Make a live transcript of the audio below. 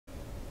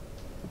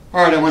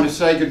All right, I want to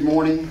say good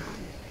morning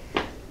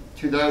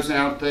to those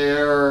out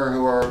there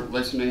who are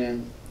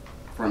listening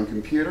from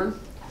computer.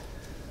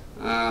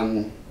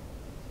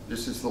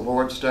 This is the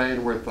Lord's Day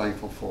and we're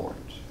thankful for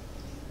it.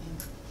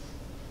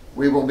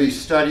 We will be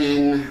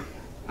studying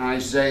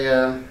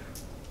Isaiah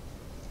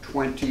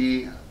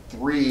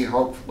 23,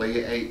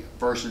 hopefully,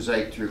 verses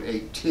 8 through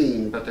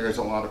 18, but there's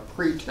a lot of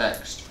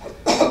pretext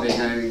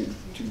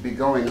to be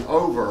going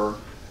over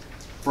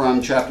from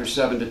chapter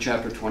 7 to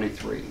chapter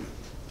 23.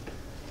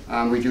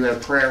 We do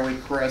have prayer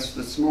requests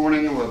this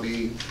morning, and we'll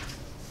be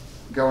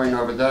going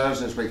over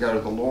those as we go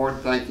to the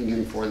Lord, thanking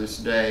Him for this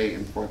day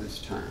and for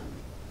this time.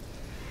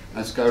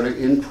 Let's go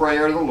in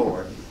prayer to the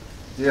Lord.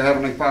 Dear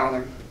Heavenly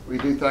Father, we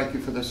do thank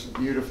You for this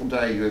beautiful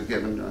day You have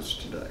given us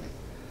today.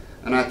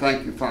 And I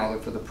thank You, Father,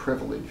 for the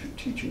privilege of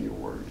teaching Your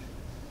Word.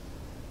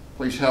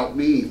 Please help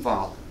me,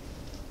 Father,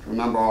 to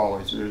remember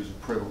always that it is a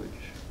privilege.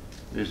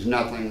 It is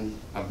nothing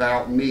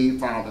about me,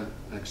 Father,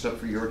 except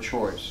for Your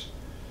choice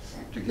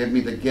to give me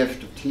the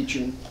gift of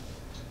teaching.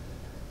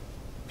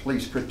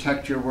 Please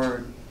protect Your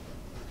Word.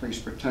 Please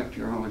protect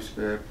Your Holy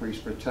Spirit. Please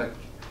protect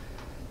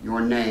Your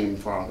name,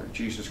 Father,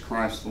 Jesus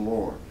Christ the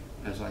Lord,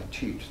 as I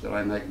teach, that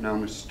I make no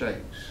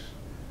mistakes,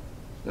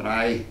 that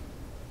I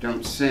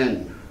don't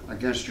sin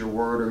against Your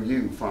Word or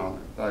You, Father,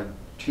 by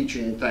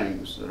teaching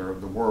things that are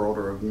of the world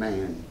or of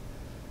man,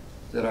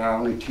 that I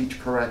only teach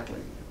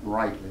correctly,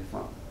 rightly,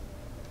 Father.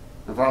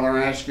 And Father,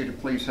 I ask You to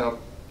please help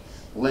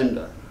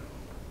Linda,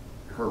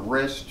 her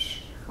wrists,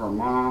 her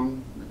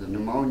mom with the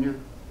pneumonia,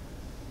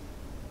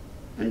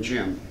 and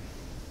Jim,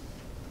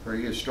 for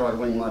he is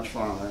struggling much,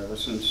 Father, ever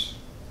since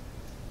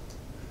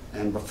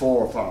and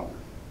before, Father.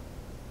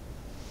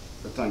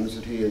 The things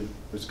that he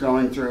was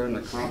going through and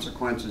the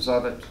consequences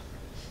of it,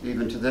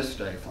 even to this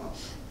day, Father.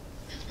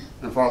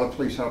 And Father,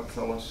 please help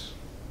Phyllis.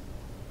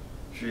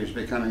 She is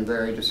becoming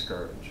very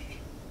discouraged.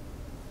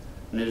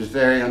 And it is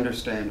very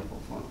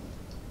understandable, Father.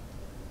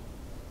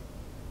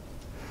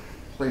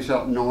 Please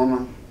help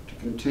Norma to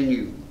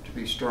continue to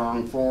be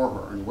strong for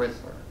her and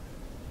with her,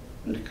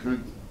 and to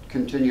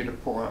continue to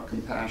pour out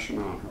compassion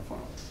on her,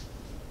 Father.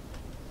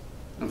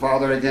 And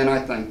Father, again, I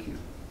thank You.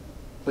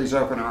 Please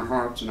open our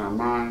hearts and our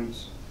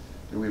minds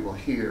that we will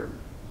hear,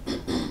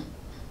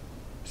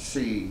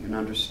 see, and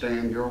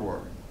understand Your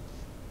Word,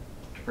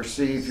 to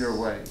perceive Your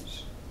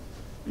ways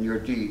and Your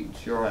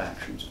deeds, Your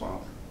actions,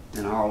 Father,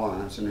 in our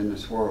lives and in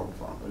this world,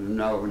 Father, to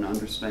know and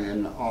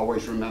understand and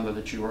always remember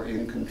that You are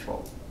in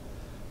control.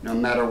 No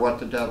matter what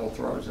the devil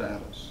throws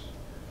at us,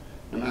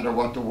 no matter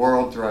what the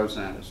world throws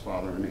at us,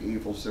 Father, and the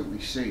evils that we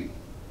see,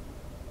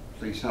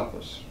 please help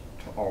us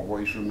to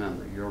always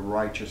remember Your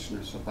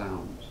righteousness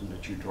abounds and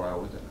that You dwell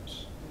within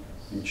us.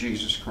 In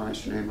Jesus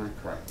Christ's name I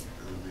pray.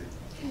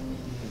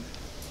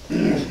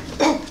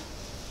 Amen.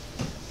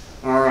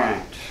 All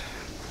right.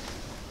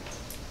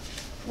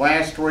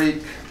 Last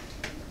week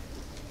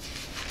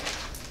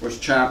was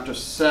chapter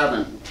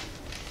 7.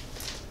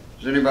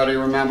 Does anybody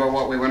remember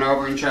what we went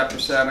over in chapter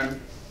 7?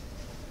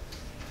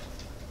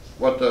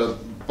 What the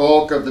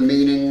bulk of the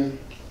meaning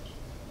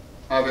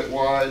of it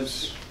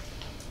was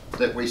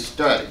that we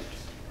studied?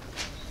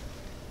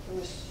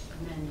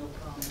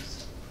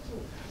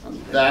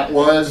 That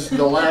was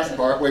the last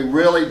part. We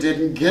really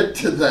didn't get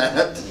to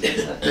that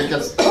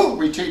because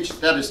we teach,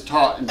 that is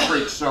taught and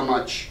preached so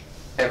much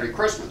every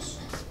Christmas.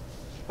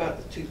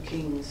 About the two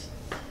kings.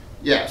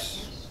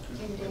 Yes.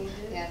 King David.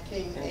 Yeah,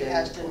 King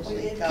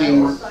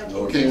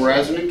King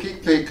Rezin and King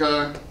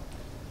Pekah.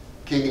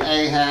 King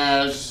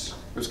Ahaz.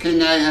 Was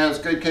King Ahaz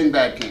good king,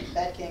 bad king?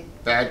 Bad king.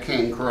 Bad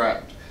king,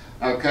 correct.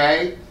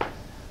 Okay.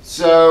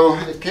 So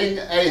if King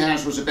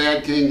Ahaz was a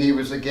bad king, he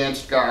was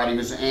against God. He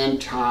was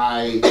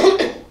anti-Christ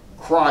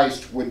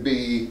would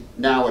be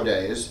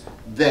nowadays.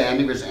 Then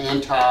he was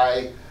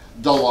anti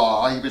the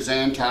law. He was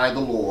anti the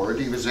Lord.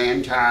 He was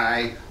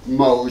anti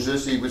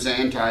Moses. He was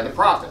anti the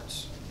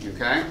prophets.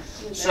 Okay?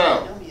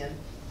 So,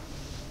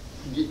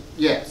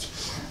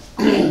 yes.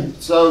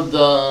 So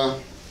the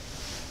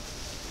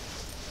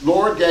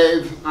Lord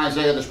gave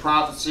Isaiah this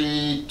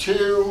prophecy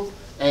to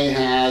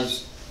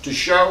Ahaz to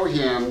show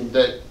him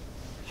that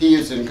he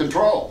is in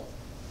control.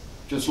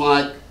 Just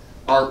like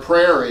our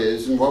prayer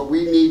is, and what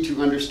we need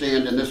to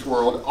understand in this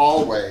world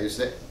always,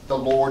 that the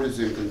Lord is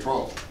in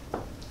control.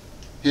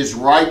 His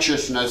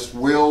righteousness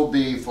will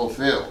be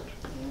fulfilled.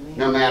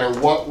 No matter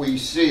what we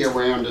see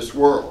around this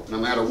world, no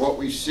matter what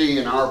we see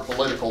in our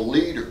political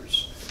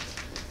leaders.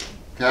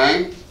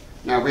 Okay?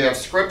 Now we have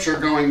scripture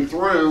going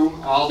through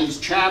all these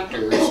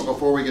chapters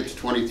before we get to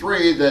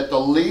 23 that the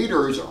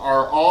leaders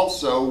are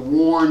also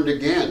warned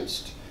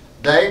against.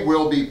 They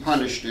will be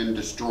punished and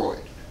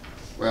destroyed.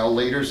 Well,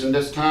 leaders in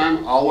this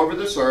time all over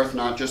this earth,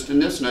 not just in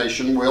this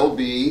nation, will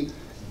be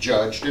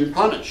judged and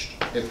punished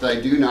if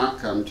they do not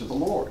come to the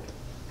Lord.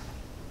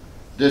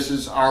 This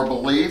is our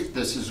belief.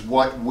 This is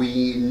what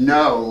we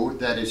know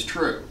that is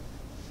true.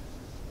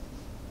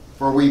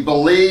 For we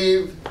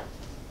believe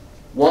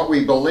what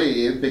we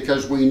believe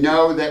because we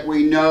know that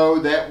we know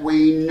that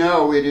we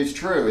know it is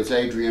true, as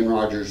Adrian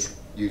Rogers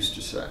used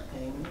to say.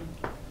 Amen.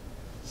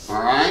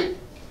 All right?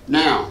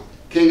 Now,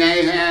 King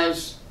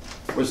Ahaz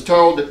was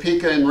told that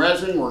Pekah and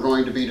Rezin were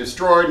going to be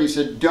destroyed, and he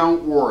said,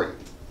 don't worry.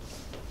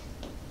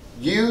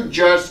 You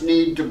just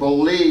need to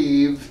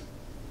believe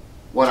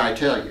what I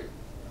tell you.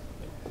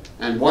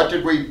 And what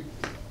did we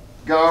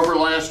go over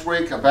last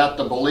week about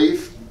the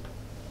belief?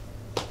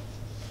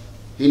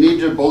 He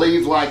needed to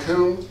believe like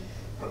whom?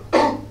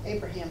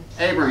 Abraham.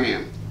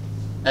 Abraham.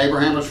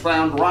 Abraham was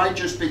found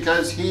righteous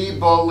because he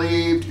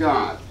believed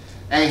God.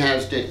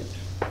 Ahaz didn't.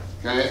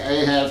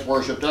 Okay? Ahaz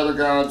worshipped other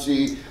gods.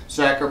 He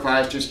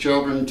sacrificed his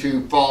children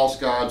to false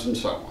gods and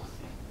so on.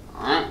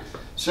 All right?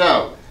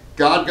 So,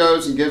 God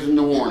goes and gives him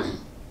the warning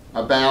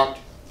about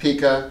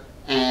Pekah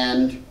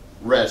and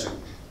Rezin.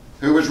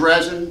 Who was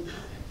Rezin?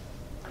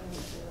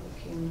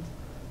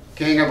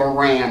 King of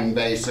Aram,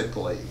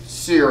 basically.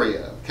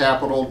 Syria,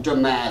 capital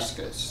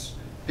Damascus.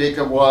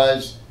 Pekah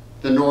was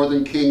the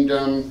northern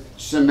kingdom,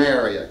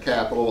 Samaria,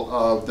 capital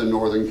of the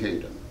northern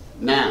kingdom.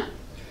 Now,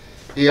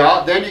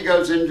 then he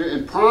goes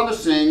into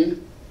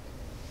promising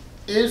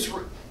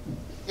Israel,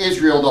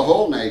 the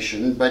whole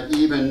nation, but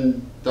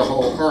even the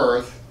whole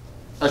earth,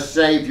 a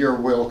Savior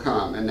will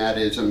come, and that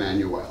is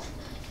Emmanuel.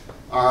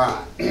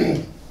 All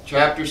right,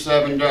 chapter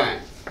 7 done.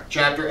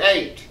 Chapter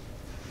 8.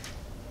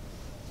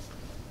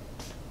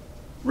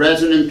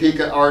 Rezin and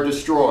Pekah are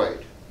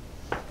destroyed.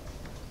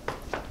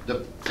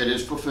 It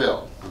is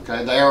fulfilled.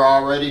 Okay, they are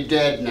already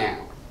dead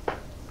now.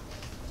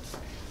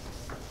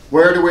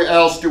 Where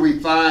else do we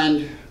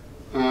find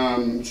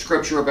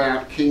scripture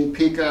about King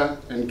Pekah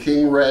and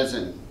King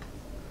Rezin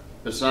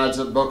besides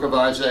the book of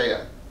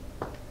Isaiah?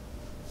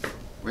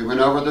 We went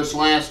over this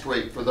last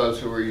week for those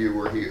who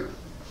were here.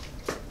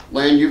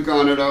 Lynn, you've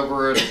gone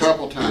over it a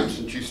couple times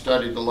since you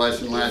studied the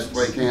lesson last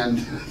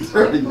weekend.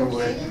 During the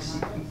week.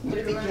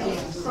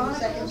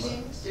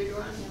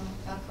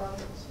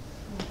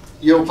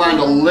 You'll find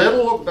a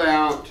little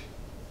about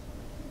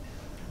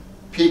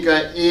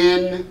Pekah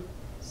in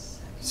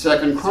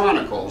 2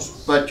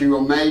 Chronicles, but you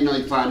will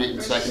mainly find it in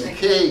 2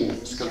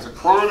 Kings, because the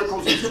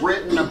Chronicles is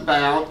written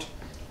about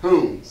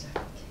whom?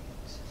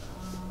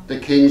 The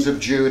kings of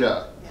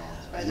Judah.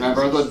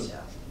 Remember, the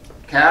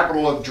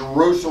capital of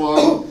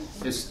Jerusalem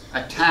is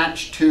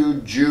attached to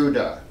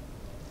Judah.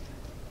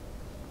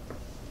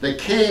 The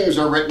kings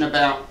are written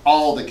about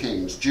all the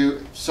kings,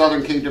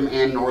 southern kingdom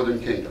and northern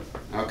kingdom.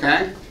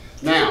 Okay?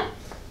 Now,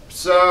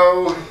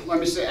 so let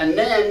me see. And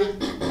then,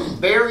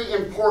 very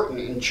important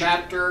in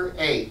chapter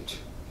 8,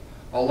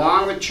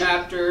 along with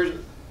chapter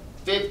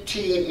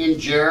 15 in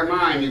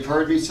Jeremiah, and you've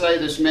heard me say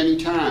this many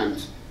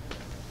times,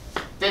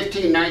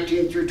 15,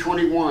 19 through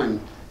 21,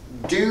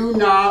 do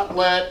not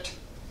let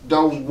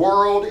the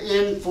world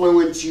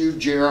influence you,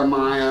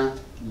 Jeremiah.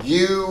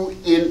 You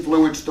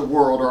influence the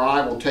world, or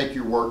I will take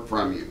your work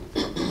from you.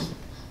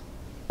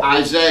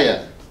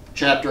 Isaiah,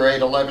 chapter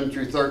 8, 11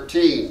 through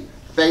 13.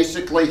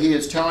 Basically, he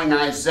is telling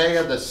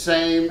Isaiah the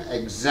same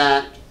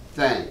exact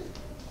thing.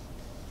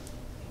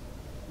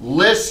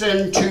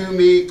 Listen to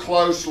me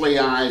closely,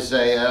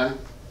 Isaiah.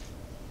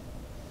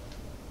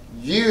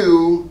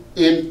 You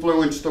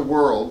influence the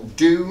world.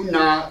 Do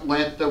not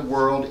let the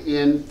world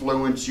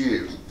influence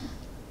you.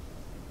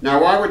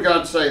 Now, why would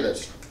God say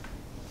this?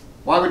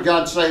 Why would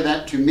God say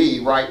that to me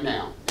right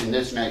now in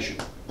this nation?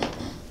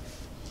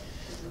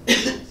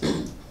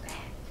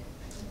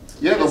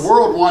 Yeah, the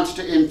world wants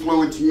to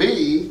influence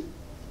me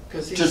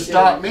to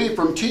stop me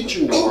from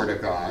teaching the Word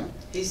of God.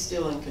 He's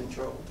still in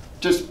control.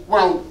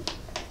 Well,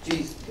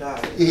 Jesus,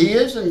 God. He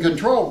is in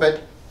control,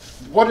 but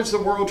what is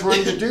the world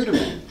trying to do to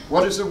me?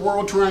 What is the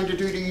world trying to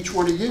do to each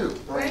one of you?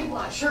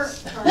 Brainwash.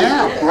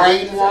 Yeah,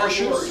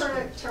 brainwash us,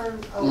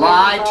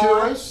 lie to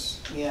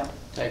us, Yeah.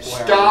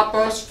 stop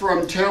us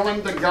from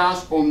telling the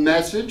gospel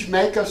message,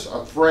 make us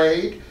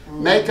afraid,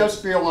 make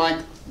us feel like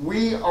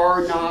we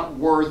are not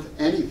worth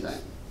anything.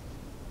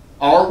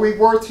 Are we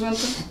worth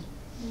something?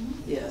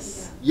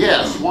 Yes.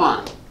 Yes,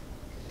 why?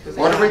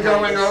 What are we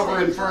going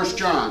over in 1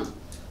 John?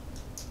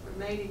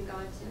 We're made in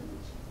God's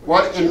image.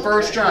 What in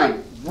 1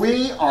 John?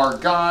 We are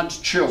God's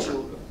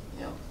children.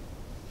 Yeah.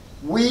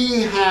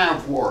 We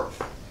have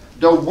worth.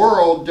 The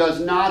world does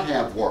not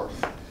have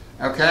worth.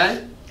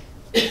 Okay?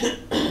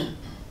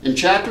 In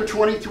chapter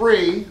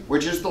 23,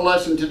 which is the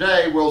lesson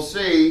today, we'll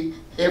see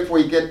if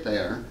we get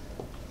there.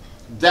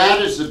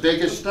 That is the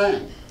biggest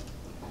thing.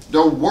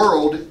 The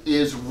world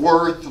is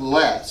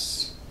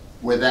worthless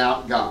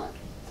without God.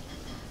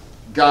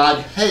 God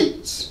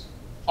hates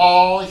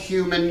all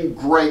human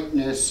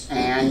greatness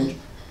and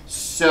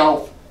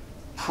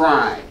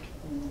self-pride.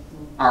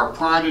 Our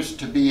pride is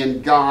to be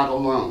in God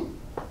alone.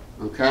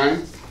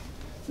 Okay?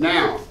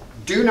 Now,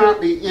 do not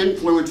be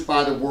influenced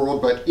by the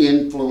world, but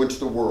influence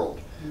the world.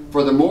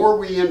 For the more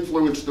we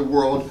influence the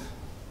world,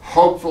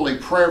 hopefully,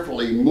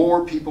 prayerfully,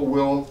 more people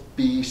will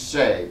be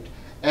saved.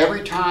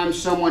 Every time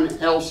someone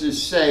else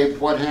is saved,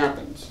 what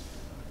happens?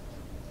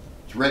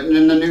 It's written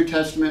in the New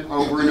Testament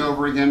over and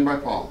over again by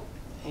Paul.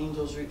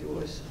 Angels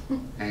rejoice.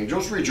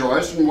 Angels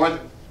rejoice, and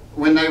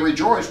when they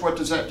rejoice, what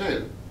does that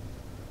do?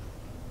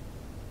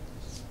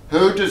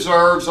 Who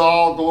deserves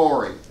all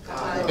glory?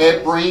 God.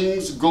 It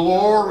brings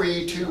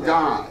glory to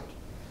God.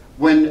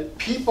 when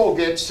people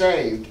get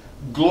saved,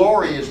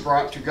 glory is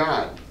brought to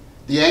God.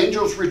 The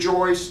angels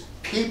rejoice,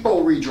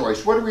 people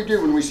rejoice. What do we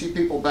do when we see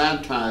people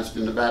baptized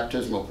in the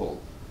baptismal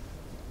pool?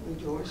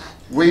 Rejoice.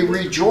 We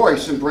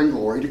rejoice and bring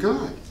glory to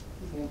God.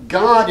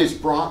 God has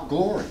brought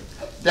glory.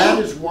 That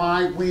is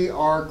why we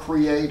are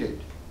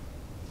created.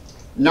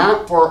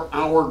 Not for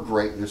our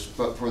greatness,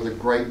 but for the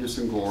greatness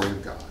and glory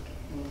of God.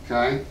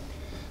 Okay?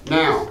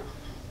 Now,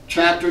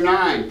 chapter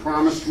 9,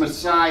 promised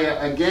Messiah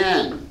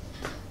again.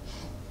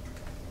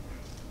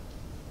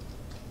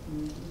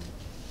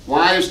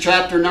 Why is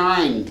chapter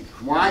 9?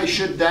 Why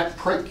should that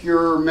prick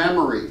your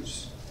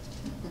memories?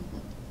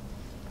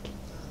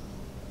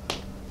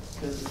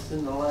 Because it's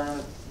in the line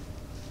of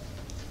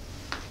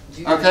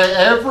Jesus. Okay,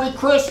 every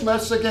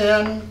Christmas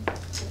again.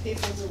 The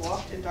people who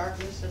walked in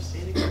darkness have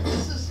seen a good.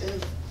 This is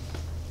in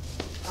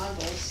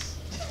Bibles.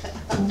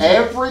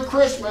 Every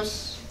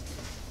Christmas.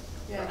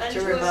 Yeah. Unto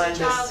To remind us a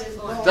child us. is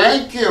born.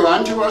 Thank you.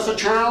 Unto us a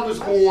child is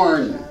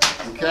born.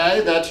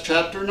 Okay, that's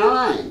chapter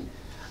 9.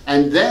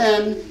 And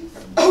then,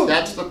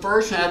 that's the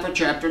first half of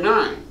chapter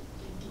 9.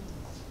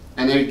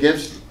 And then it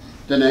gives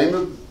the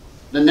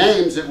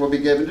names that will be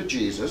given to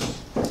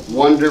Jesus.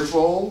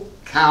 Wonderful,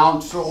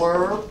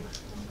 Counselor,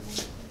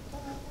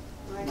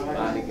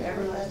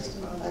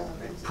 Everlasting Father.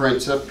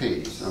 Prince of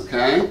Peace.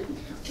 Okay?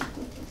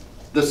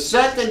 The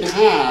second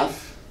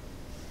half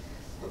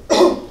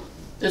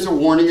is a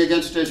warning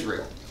against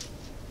Israel.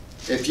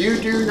 If you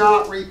do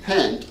not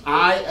repent,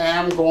 I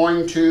am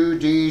going to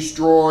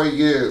destroy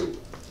you.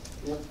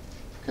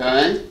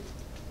 Okay?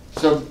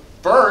 So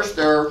first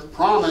they're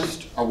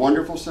promised a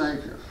wonderful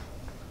Savior.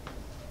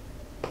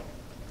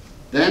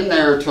 Then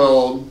they're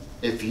told,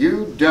 if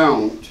you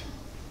don't,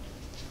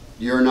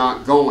 you're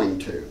not going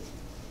to.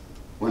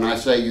 When I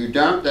say you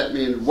don't, that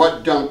means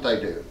what don't they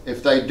do?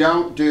 If they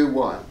don't do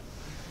what?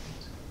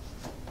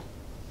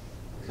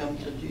 Come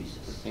to Jesus.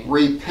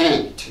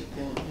 Repent.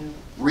 Yeah, yeah.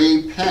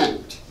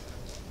 Repent.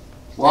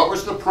 What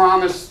was the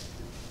promise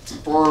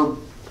for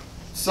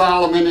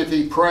Solomon if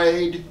he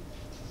prayed?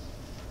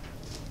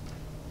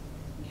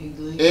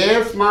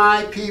 If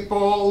my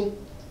people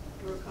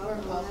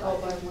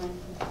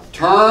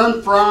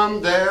turn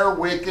from their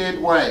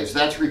wicked ways.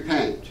 That's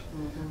repent.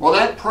 Well,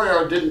 that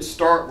prayer didn't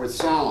start with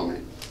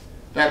Solomon.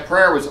 That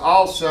prayer was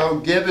also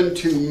given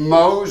to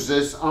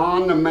Moses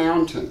on the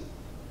mountain.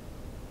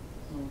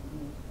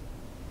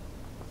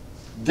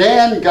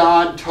 Then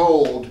God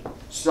told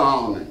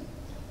Solomon.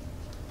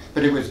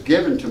 But it was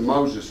given to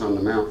Moses on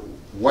the mountain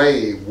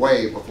way,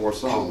 way before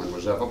Solomon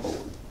was ever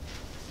born.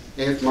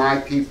 If my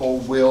people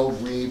will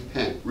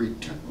repent,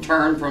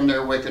 turn from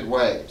their wicked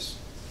ways.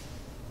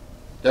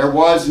 There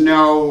was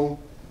no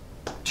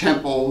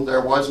temple,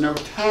 there was no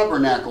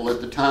tabernacle at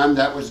the time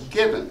that was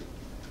given.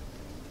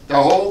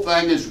 The whole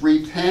thing is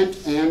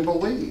repent and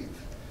believe.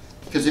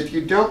 Because if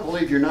you don't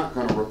believe, you're not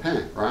going to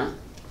repent, right?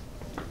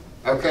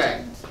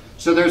 Okay,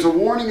 so there's a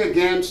warning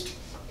against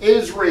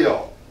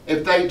Israel.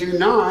 If they do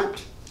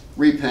not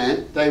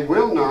repent, they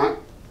will not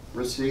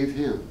receive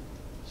him.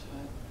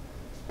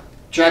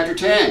 Chapter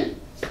 10,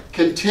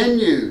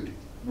 continued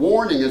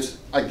warning is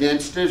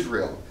against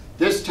Israel.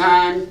 This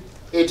time,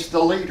 it's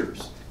the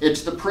leaders,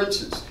 it's the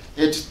princes,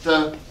 it's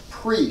the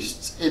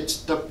priests,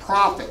 it's the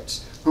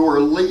prophets who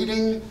are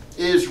leading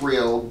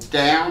Israel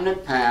down a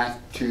path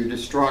to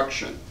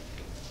destruction.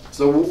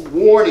 So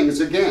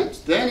warnings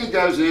against. Then he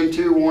goes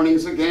into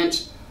warnings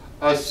against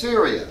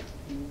Assyria.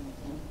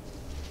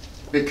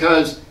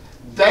 Because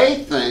they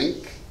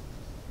think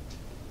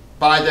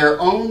by their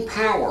own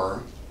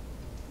power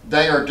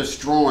they are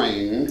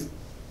destroying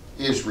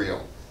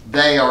Israel.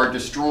 They are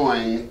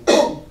destroying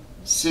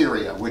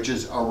Syria, which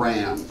is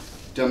Aram,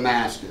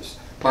 Damascus.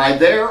 By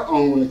their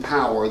own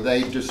power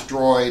they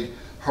destroyed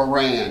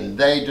Haran.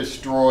 They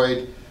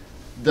destroyed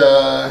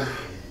the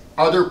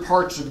other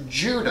parts of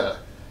Judah.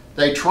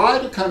 They try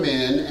to come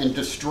in and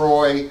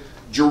destroy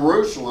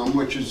Jerusalem,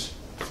 which is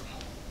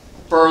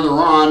further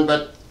on,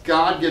 but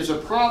God gives a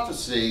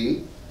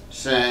prophecy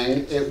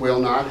saying it will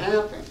not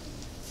happen.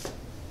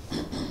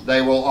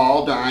 They will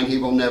all die and he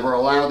will never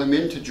allow them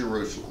into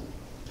Jerusalem,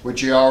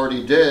 which he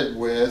already did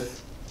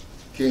with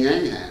King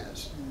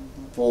Ahaz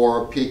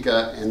for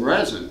Pekah and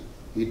Rezin.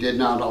 He did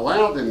not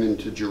allow them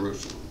into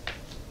Jerusalem.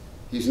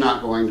 He's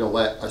not going to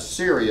let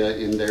Assyria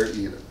in there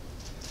either.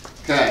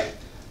 Okay,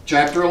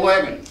 chapter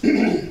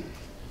 11.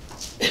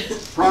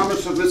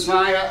 Promise of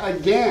Messiah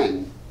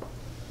again.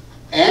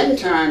 End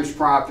times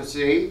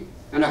prophecy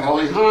and a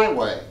holy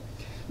highway.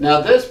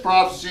 Now this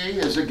prophecy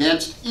is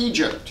against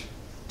Egypt.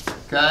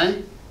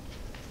 Okay?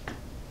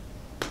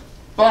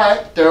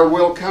 But there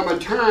will come a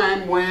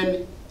time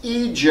when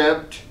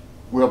Egypt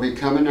will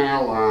become an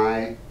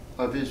ally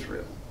of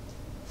Israel.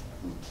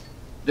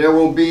 There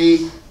will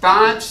be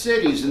 5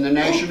 cities in the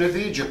nation of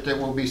Egypt that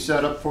will be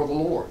set up for the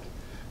Lord.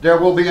 There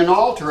will be an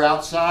altar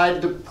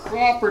outside the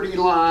property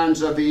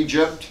lines of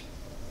Egypt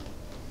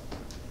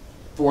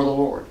for the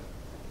Lord.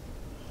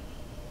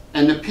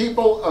 And the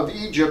people of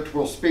Egypt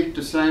will speak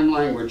the same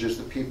language as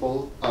the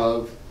people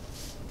of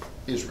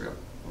Israel.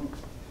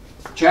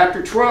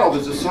 Chapter 12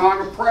 is a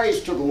song of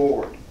praise to the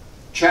Lord.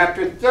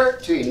 Chapter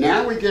 13,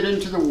 now we get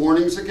into the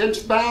warnings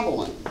against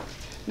Babylon.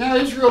 Now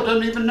Israel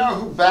doesn't even know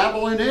who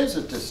Babylon is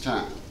at this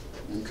time.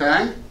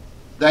 Okay?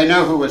 They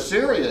know who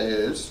Assyria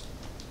is.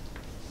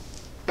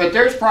 But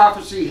there's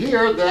prophecy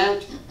here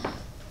that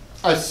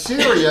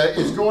Assyria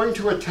is going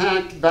to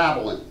attack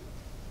Babylon.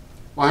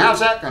 Well, how's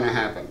that going to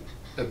happen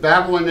if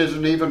Babylon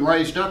isn't even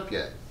raised up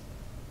yet?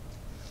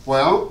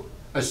 Well,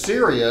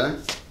 Assyria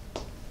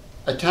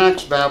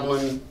attacks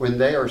Babylon when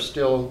they are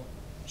still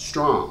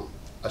strong.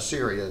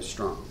 Assyria is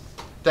strong.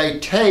 They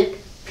take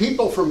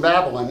people from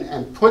Babylon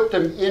and put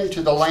them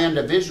into the land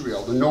of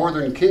Israel, the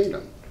northern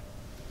kingdom.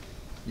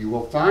 You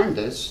will find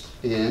this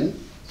in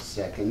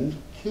 2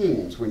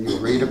 Kings when you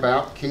read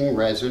about King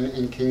Rezin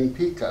and King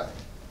Pekah.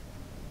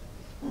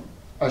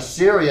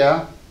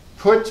 Assyria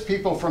puts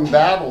people from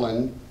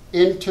Babylon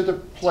into the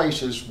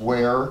places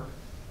where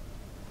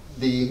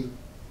the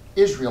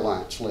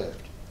Israelites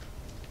lived.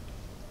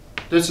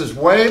 This is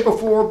way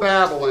before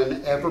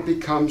Babylon ever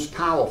becomes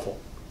powerful.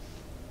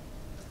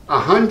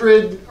 Around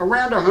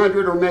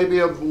 100 or maybe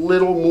a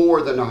little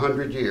more than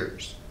 100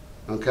 years.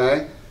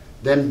 Okay?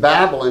 Then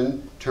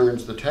Babylon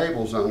turns the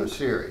tables on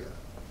Assyria.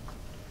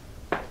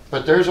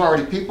 But there's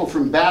already people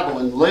from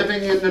Babylon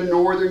living in the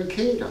northern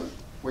kingdom,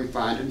 we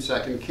find in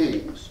 2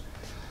 Kings.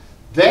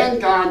 Then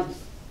God,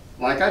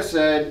 like I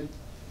said,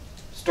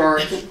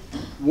 starts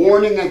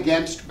warning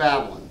against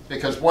Babylon.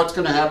 Because what's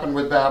going to happen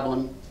with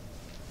Babylon?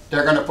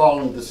 They're going to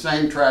fall into the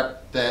same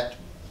trap that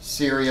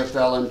Syria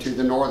fell into,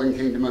 the northern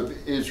kingdom of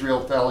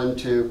Israel fell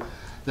into,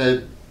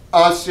 that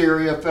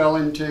Assyria fell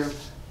into.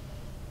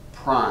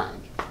 Pride.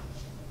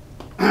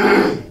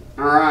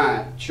 All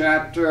right,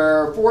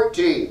 chapter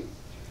 14.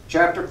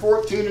 Chapter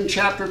 14 and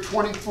chapter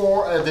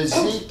 24 of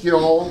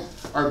Ezekiel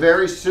are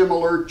very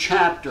similar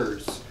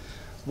chapters.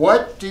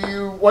 What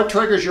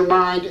triggers your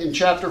mind in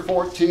chapter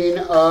 14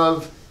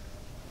 of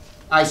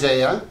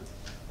Isaiah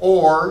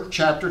or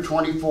chapter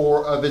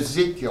 24 of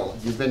Ezekiel?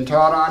 You've been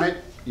taught on it.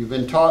 You've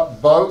been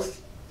taught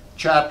both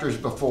chapters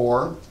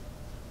before.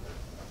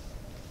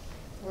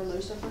 Where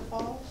Lucifer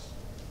falls?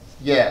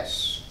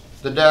 Yes,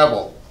 the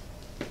devil.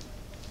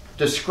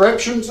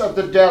 Descriptions of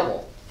the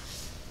devil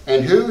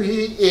and who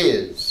he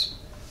is,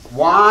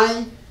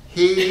 why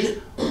he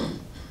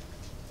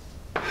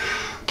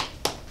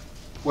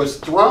was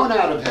thrown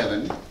out of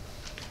heaven,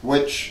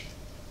 which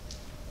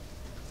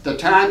the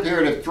time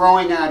period of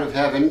throwing out of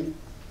heaven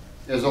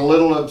is a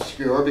little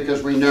obscure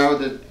because we know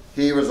that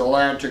he was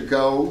allowed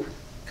to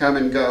come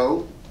and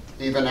go,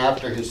 even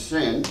after his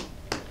sin.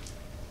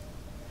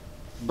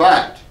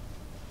 But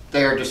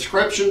they are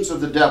descriptions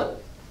of the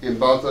devil in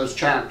both those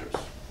chapters.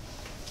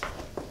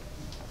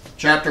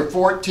 Chapter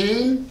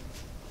 14,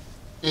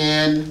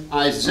 in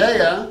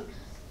Isaiah,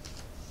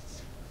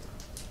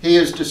 he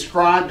is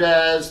described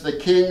as the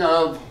king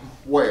of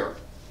where?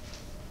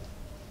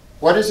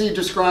 What is he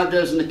described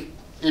as in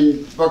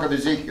the book of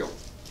Ezekiel?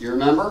 Do you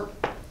remember?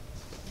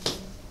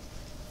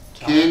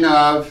 King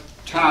of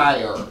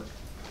Tyre.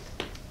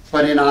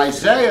 But in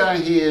Isaiah,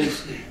 he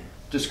is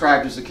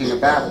described as the king of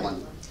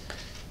Babylon.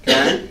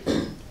 Okay?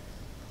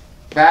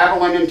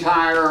 Babylon and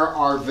Tyre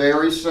are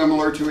very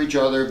similar to each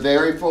other,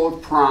 very full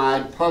of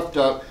pride, puffed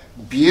up,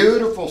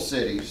 beautiful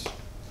cities.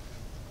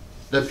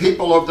 The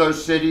people of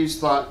those cities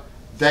thought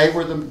they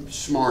were the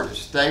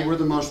smartest, they were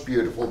the most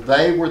beautiful,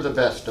 they were the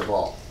best of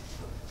all.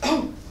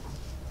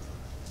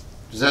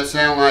 Does that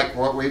sound like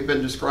what we've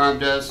been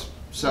described as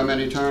so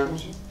many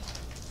times?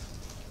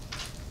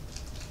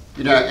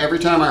 You know, every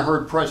time I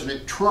heard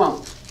President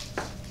Trump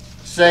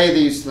say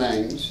these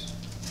things,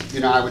 you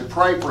know, I would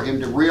pray for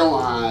him to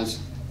realize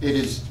it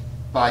is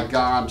by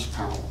God's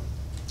power.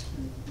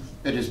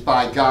 It is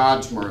by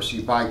God's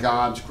mercy, by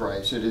God's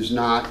grace. It is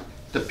not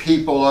the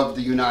people of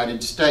the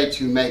United States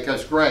who make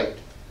us great.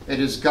 It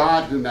is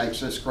God who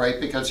makes us great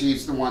because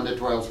He's the one that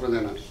dwells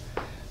within us.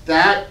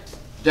 That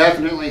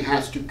definitely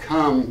has to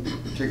come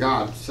to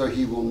God so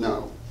He will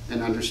know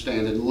and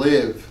understand and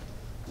live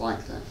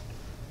like that.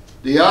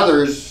 The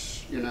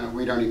others, you know,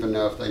 we don't even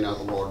know if they know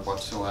the Lord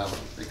whatsoever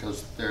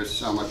because there's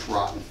so much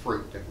rotten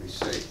fruit that we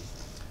see.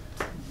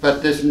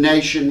 But this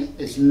nation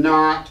is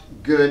not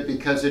good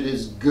because it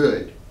is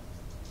good.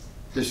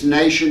 This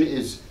nation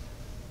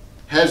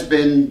has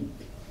been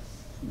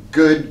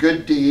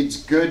good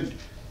deeds,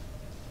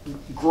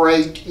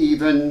 great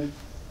even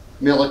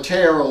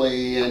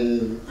militarily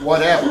and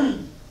whatever,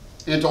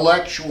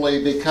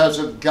 intellectually because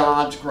of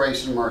God's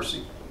grace and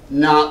mercy,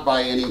 not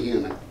by any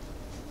human.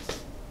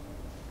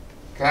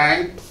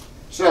 Okay?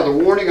 So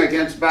the warning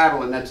against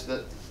Babylon, that's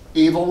the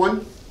evil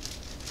one.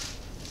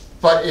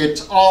 But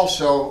it's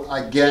also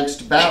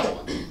against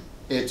Babylon.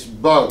 It's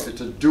both.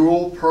 It's a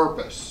dual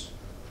purpose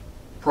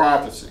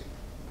prophecy.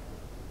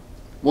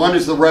 One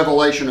is the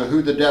revelation of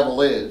who the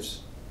devil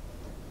is.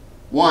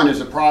 One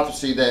is a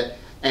prophecy that,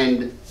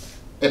 and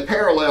it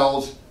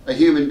parallels a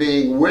human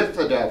being with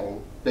the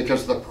devil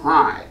because of the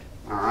pride.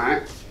 All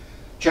right?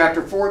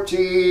 Chapter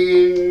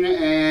 14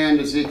 and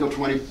Ezekiel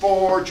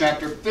 24.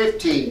 Chapter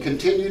 15,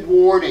 continued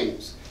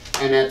warnings.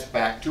 And that's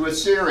back to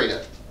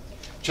Assyria.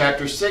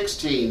 chapter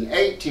 16,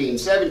 18,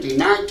 17,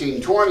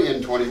 19, 20,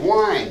 and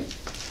 21.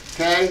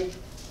 Okay?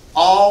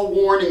 All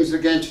warnings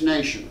against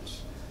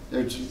nations.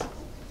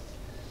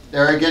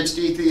 They're against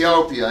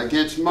Ethiopia,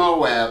 against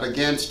Moab,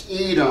 against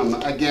Edom,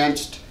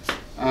 against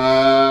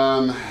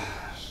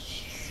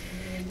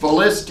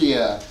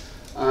Philistia.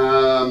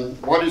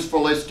 What is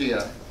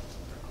Philistia?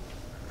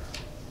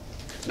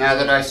 Now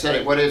that I said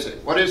it, what is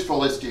it? What is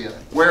Philistia?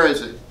 Where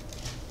is it?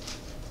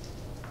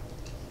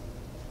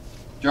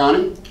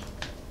 Johnny?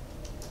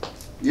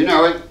 You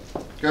know it.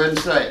 Go ahead and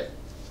say it.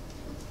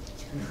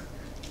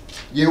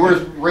 You were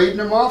reading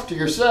them off to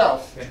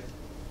yourself.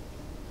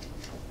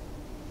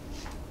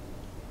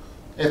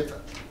 If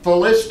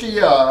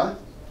Philistia,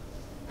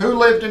 who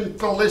lived in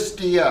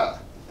Philistia?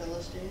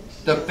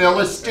 Philistines. The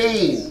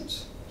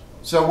Philistines.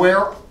 So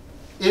where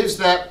is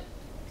that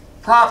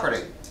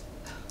property?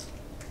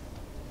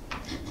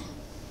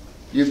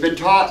 You've been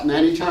taught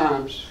many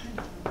times.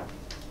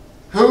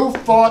 Who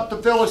fought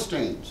the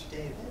Philistines?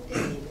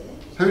 David.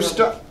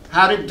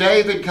 How did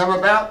David come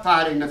about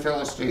fighting the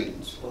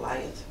Philistines?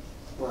 Goliath.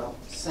 Well,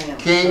 Sam.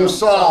 King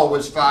Saul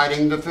was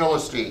fighting the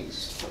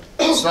Philistines.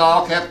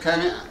 Saul kept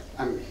coming.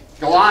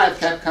 Goliath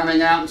kept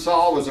coming out, and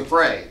Saul was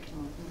afraid.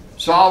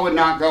 Saul would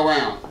not go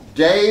out.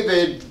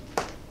 David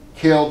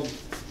killed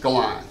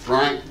Goliath,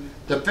 right?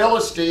 The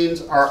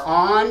Philistines are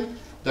on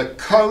the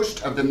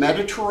coast of the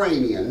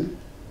Mediterranean,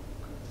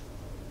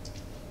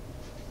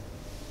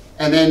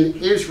 and then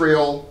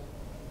Israel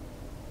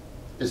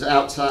is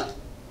outside,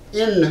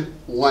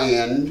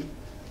 inland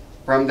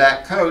from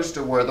that coast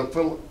of where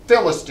the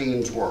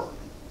Philistines were.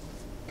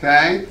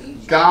 Okay?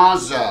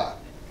 Gaza,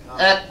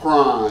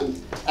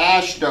 Ekron,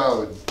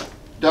 Ashdod,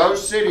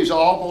 those cities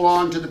all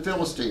belong to the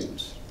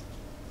Philistines.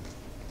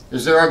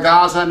 Is there a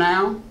Gaza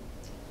now?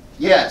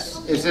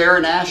 Yes. Is there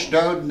an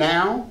Ashdod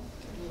now?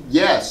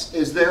 Yes.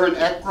 Is there an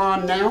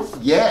Ekron now?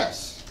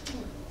 Yes.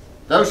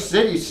 Those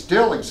cities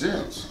still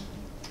exist.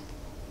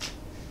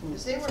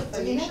 Because they were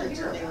Phoenicians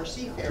and they were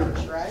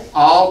seafarers, right?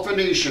 All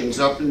Phoenicians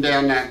up and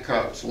down that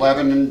coast,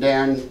 Lebanon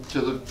down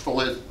to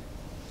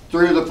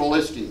through the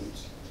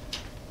Philistines.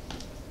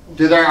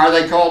 Are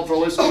they called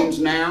Philistines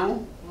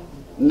now?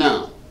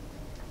 No.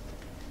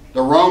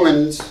 The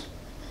Romans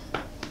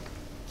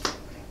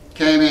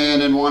came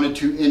in and wanted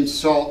to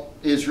insult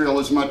Israel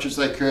as much as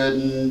they could,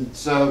 and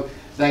so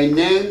they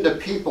named the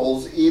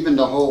peoples, even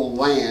the whole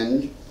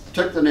land,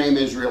 took the name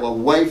Israel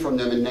away from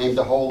them and named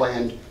the whole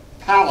land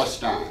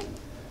Palestine,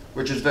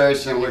 which is very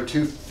similar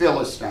to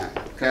Philistine.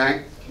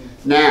 Okay?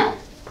 Now,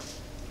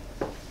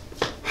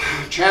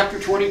 chapter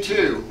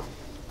 22.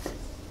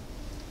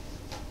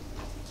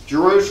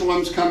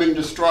 Jerusalem's coming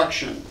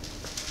destruction.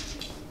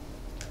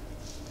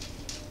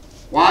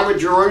 Why would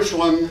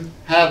Jerusalem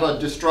have a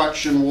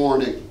destruction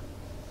warning?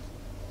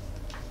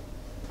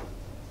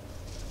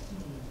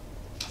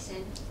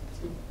 Sin.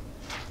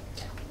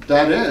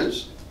 That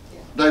is,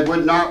 they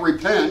would not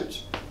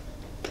repent.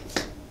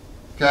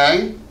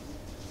 Okay?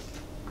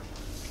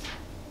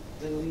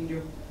 The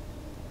leader.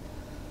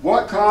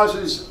 What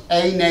causes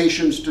a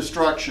nation's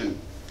destruction?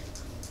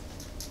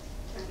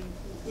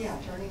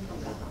 Turning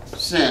from God.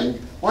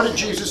 Sin. What did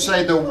Jesus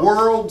say the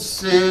world's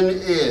sin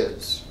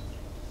is?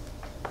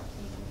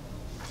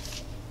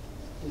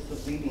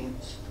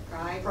 Disobedience.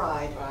 Pride.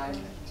 Pride.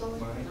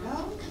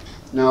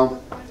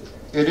 No.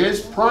 It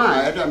is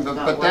pride,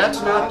 but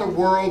that's not the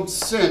world's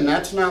sin.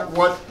 That's not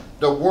what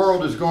the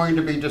world is going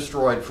to be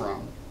destroyed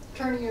from.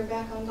 Turning your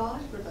back on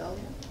God.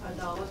 Rebellion.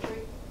 Idolatry.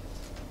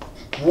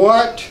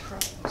 What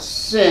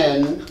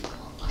sin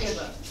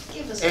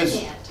Give us is, a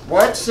hint.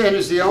 what sin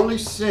is the only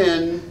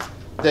sin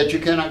that you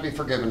cannot be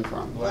forgiven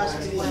from?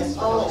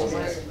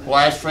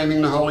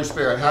 Blaspheming the Holy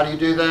Spirit. How do you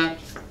do that?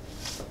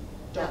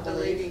 Don't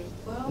believe.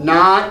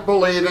 Not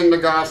believing the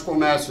gospel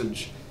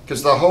message.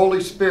 Because the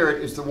Holy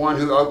Spirit is the one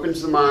who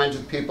opens the minds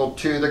of people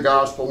to the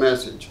gospel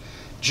message.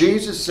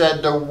 Jesus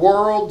said the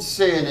world's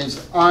sin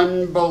is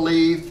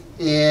unbelief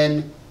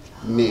in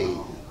me.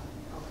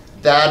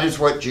 That is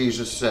what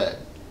Jesus said.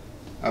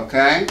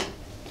 Okay?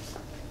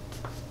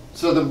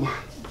 So the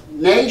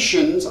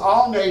nations,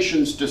 all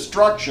nations'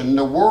 destruction,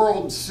 the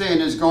world's sin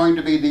is going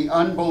to be the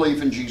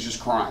unbelief in Jesus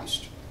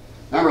Christ.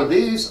 Remember,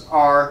 these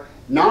are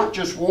not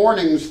just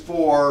warnings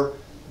for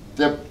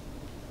the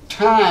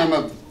time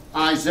of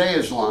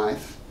Isaiah's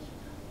life,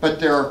 but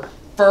there are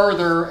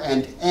further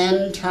and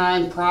end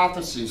time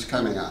prophecies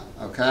coming up.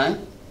 Okay?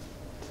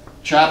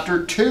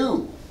 Chapter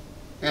 2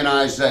 in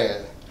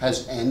Isaiah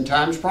has end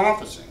times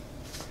prophecy.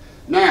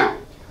 Now,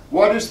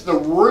 what is the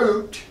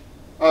root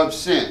of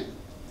sin?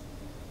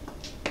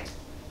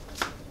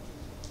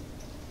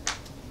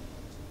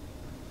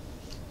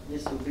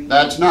 Disobedience.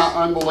 That's not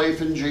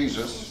unbelief in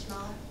Jesus.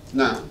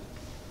 No.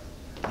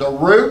 The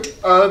root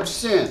of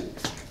sin.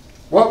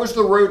 What was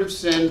the root of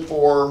sin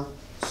for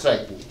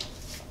Satan?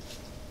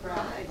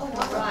 Pride. Oh,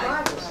 what the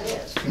Bible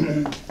says.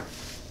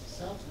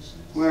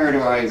 Where do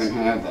I even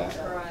have that?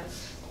 Pride.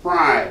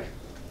 Pride.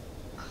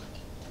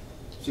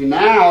 See,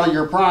 now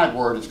your pride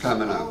word is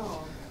coming up.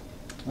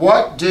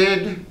 What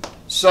did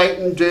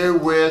Satan do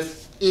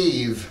with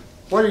Eve?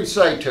 What did he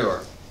say to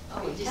her?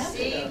 Oh, he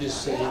deceived.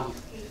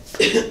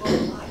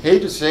 He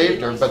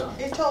deceived her, but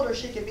He told her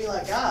she could be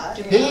like God.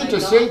 he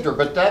deceived her,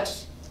 but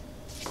that's,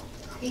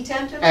 He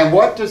tempted her. and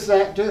what does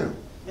that do?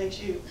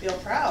 Makes you feel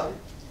proud.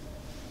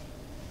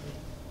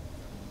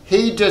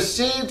 He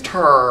deceived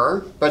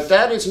her, but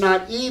that is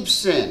not Eve's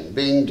sin,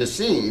 being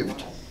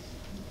deceived.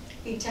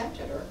 He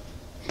tempted her.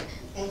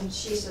 And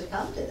she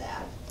succumbed to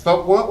that.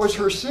 But what was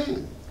her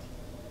sin?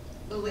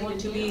 Want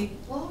to be.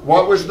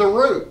 What was the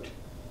root?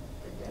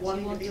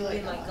 Wanting to be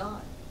like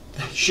God.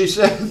 She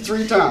said it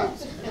 3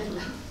 times.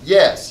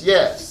 Yes,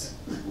 yes.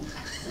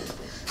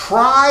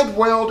 Pride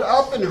welled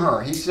up in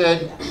her. He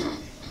said,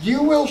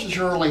 you will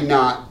surely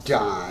not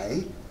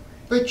die,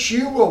 but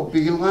you will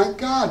be like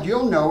God.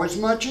 You'll know as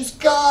much as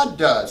God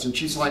does. And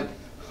she's like,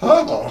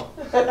 oh,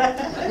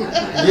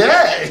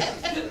 yay.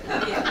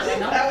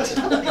 That was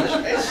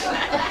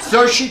funny.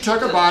 So she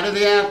took a bite of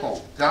the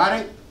apple. Got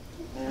it?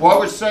 What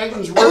was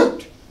Satan's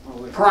root?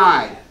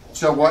 Pride.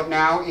 So what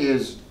now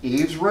is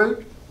Eve's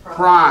root?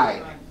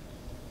 Pride.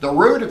 The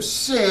root of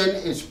sin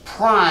is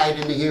pride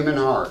in the human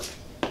heart.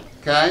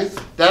 Okay?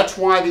 That's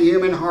why the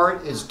human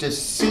heart is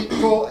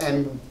deceitful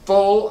and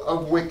full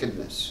of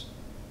wickedness.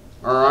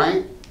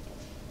 Alright?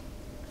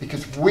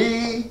 Because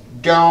we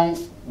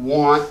don't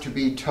want to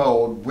be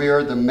told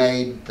we're the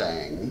made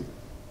thing.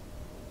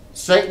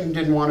 Satan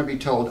didn't want to be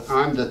told,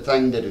 I'm the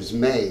thing that is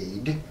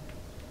made.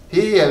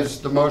 He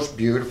is the most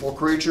beautiful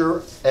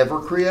creature ever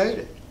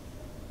created.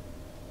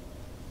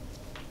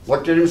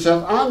 Looked at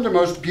himself, I'm the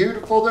most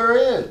beautiful there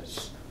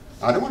is.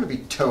 I don't want to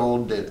be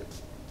told that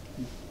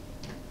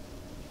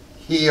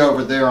he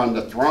over there on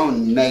the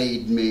throne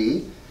made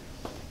me.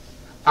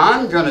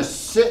 I'm going to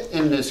sit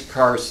in this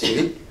car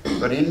seat,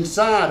 but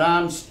inside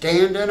I'm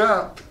standing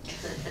up.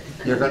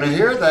 You're going to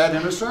hear that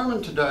in a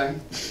sermon today.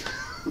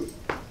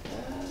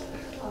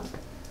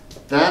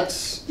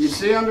 That's, you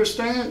see,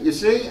 understand? You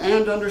see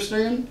and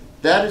understand?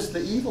 That is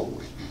the evil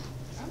one.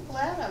 I'm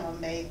glad I'm a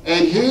maid.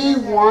 And he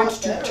wants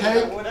to Better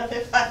take, than I would have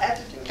if I had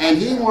to do it and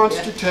he myself.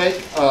 wants to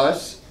take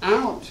us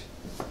out.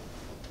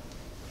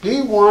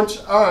 He wants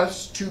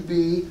us to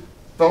be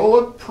full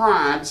of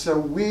pride so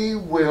we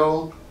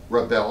will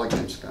rebel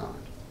against God.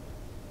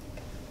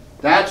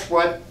 That's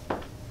what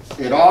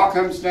it all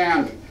comes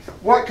down to.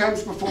 What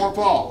comes before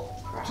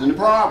fall? It's in the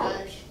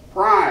Proverbs.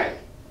 Pride.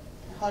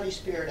 Haughty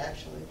spirit,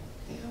 actually.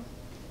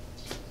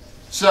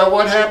 So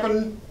what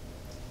happened?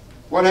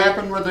 What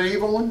happened with the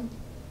evil one?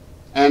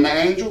 And the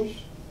angels?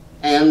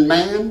 And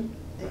man?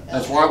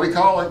 That's why we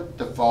call it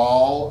the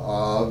fall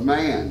of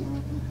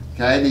man.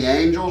 Okay, the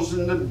angels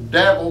and the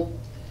devil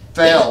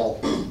fell.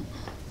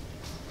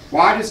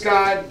 Why does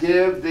God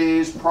give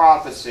these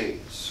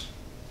prophecies?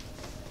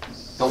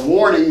 The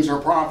warnings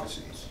are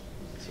prophecies.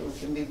 So it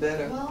can be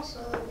better. Well, so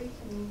that we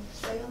can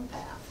stay on the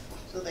path.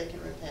 So they can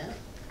repent.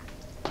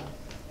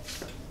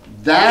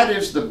 That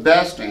is the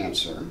best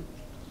answer.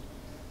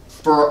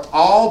 For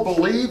all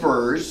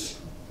believers,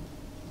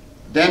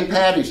 then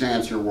Patty's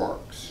answer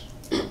works.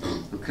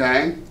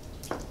 Okay?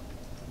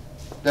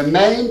 The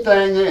main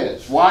thing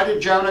is, why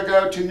did Jonah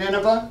go to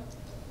Nineveh?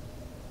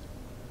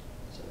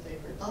 So they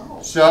repent.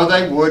 Oh. So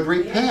they would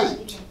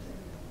repent.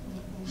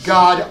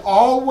 God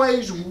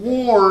always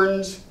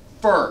warns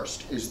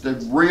first, is the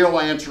real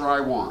answer I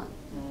want.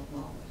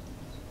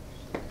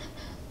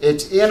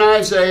 It's in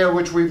Isaiah,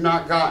 which we've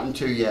not gotten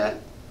to yet.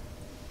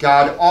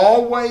 God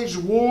always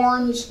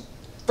warns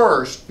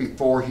first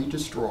before he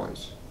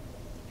destroys.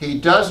 He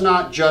does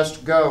not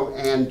just go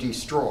and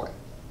destroy.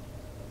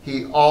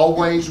 He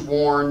always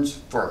warns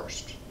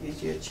first.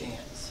 Gives you a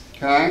chance.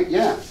 Okay?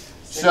 Yeah.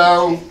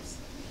 So,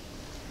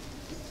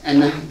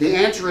 and the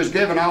answer is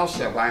given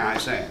also by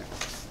Isaiah.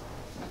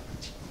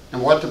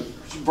 And what the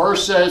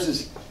verse says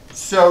is,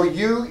 so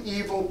you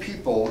evil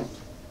people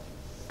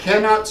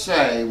cannot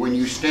say when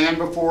you stand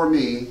before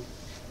me,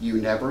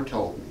 you never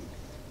told me.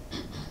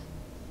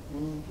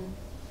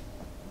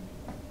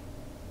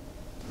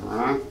 All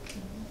right?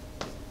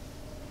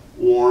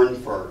 Warn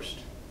first.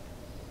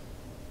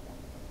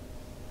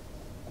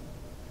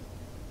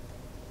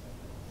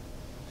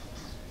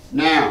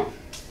 Now,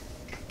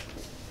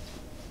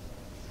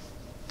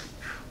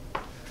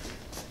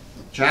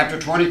 chapter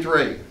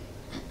 23.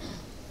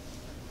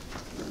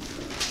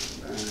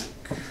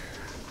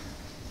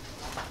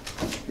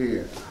 Back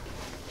here.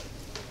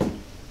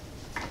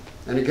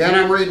 And again,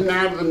 I'm reading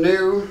out of the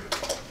New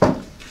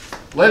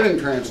Living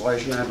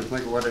Translation. I have to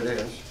think of what it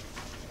is.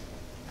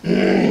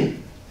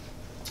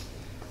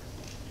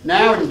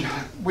 Now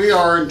we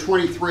are in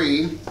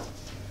 23,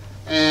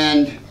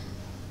 and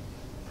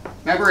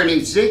remember in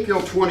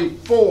Ezekiel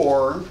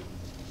 24,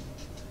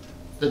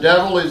 the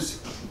devil is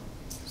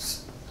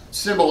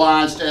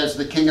symbolized as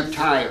the king of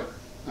Tyre,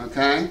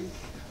 okay?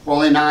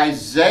 Well, in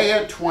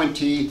Isaiah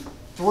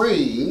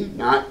 23,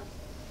 not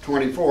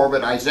 24,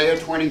 but Isaiah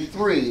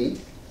 23,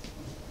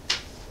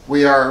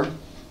 we are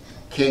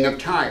king of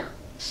Tyre,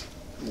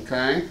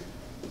 okay?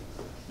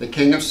 The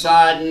king of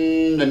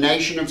Sidon, the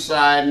nation of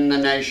Sidon, the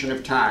nation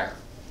of Tyre.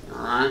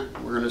 All right,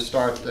 we're going to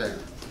start there.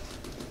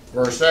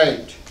 Verse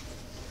 8.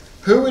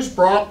 Who has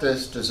brought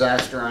this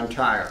disaster on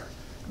Tyre,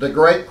 the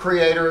great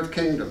creator of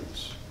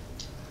kingdoms?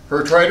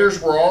 Her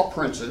traders were all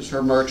princes,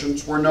 her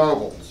merchants were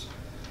nobles.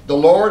 The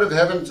Lord of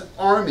heaven's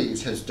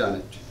armies has done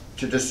it,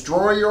 to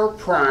destroy your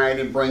pride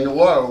and bring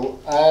low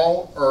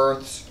all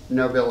earth's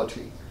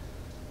nobility.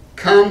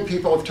 Come,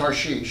 people of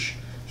Tarshish,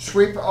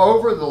 sweep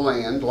over the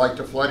land like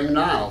the flooding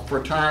Nile,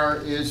 for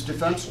Tyre is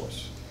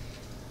defenseless.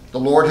 The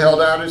Lord held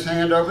out his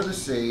hand over the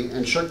sea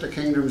and shook the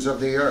kingdoms of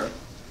the earth.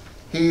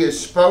 He has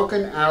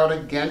spoken out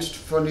against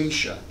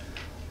Phoenicia,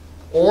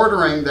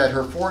 ordering that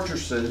her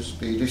fortresses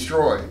be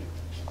destroyed.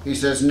 He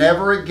says,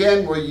 never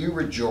again will you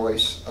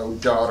rejoice, O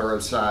daughter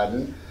of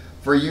Sidon,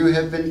 for you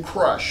have been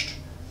crushed.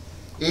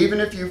 Even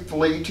if you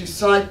flee to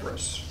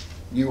Cyprus,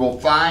 you will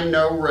find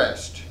no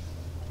rest.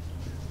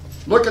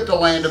 Look at the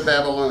land of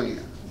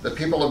Babylonia. The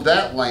people of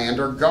that land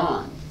are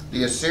gone.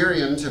 The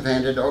Assyrians have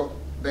handed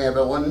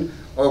Babylon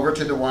over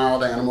to the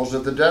wild animals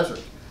of the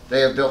desert.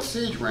 They have built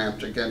siege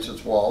ramps against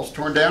its walls,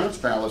 torn down its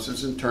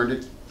palaces, and turned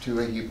it to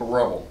a heap of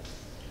rubble.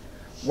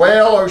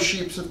 Wail, O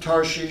sheep of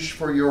Tarshish,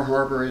 for your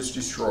harbor is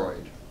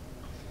destroyed.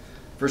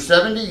 For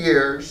 70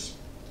 years,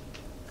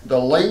 the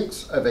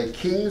lengths of a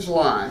king's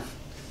life,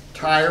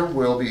 Tyre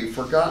will be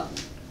forgotten.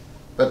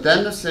 But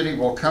then the city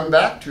will come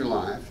back to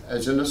life,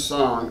 as in a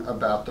song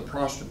about the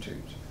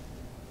prostitute.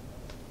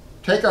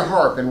 Take a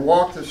harp and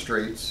walk the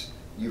streets,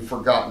 you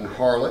forgotten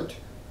harlot.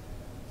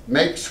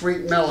 Make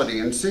sweet melody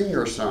and sing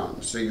your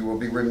songs, so you will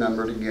be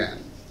remembered again.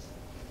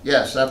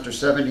 Yes, after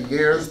 70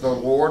 years, the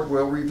Lord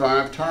will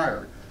revive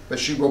Tyre, but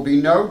she will be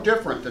no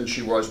different than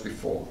she was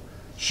before.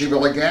 She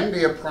will again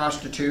be a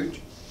prostitute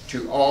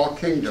to all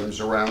kingdoms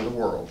around the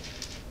world.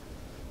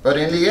 But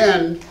in the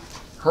end,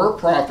 her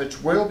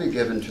profits will be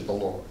given to the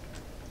Lord.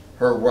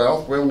 Her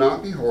wealth will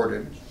not be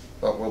hoarded,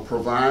 but will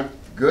provide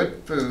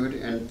good food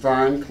and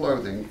fine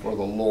clothing for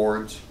the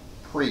Lord's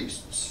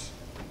priests.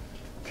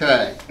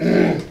 Okay.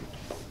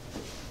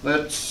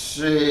 Let's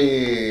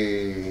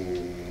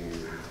see.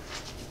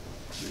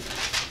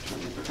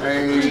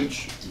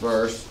 Page,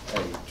 verse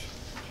 8.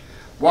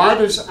 Why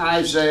does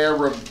Isaiah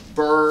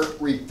refer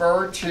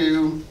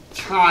to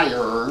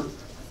Tyre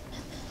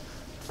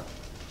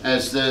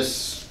as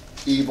this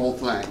evil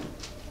thing?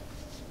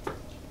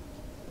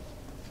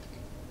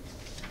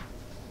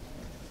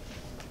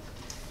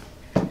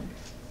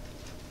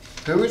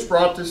 Who has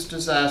brought this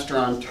disaster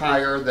on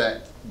Tyre,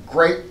 that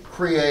great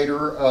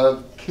creator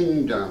of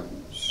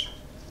kingdoms?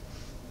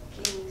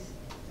 Kings.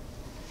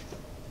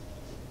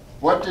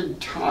 What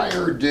did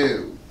Tyre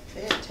do?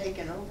 They had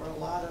taken over a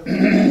lot of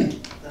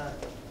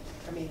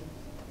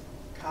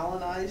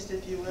colonized,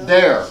 if you will.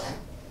 There.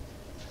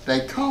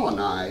 They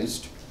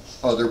colonized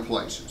other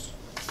places.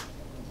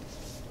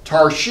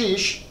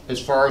 Tarshish, as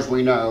far as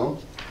we know,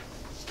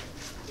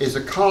 is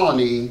a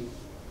colony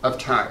of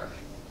Tyre.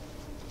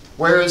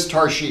 Where is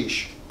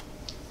Tarshish?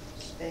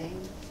 Spain.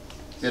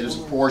 It is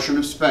a portion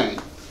of Spain.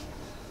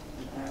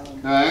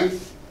 Okay?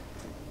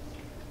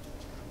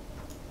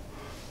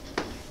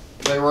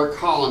 They were a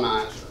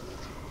colonizer.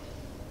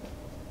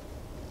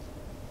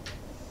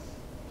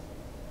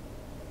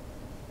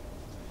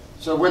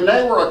 So when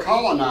they were a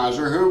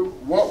colonizer,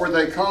 what were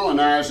they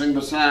colonizing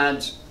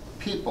besides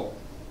people?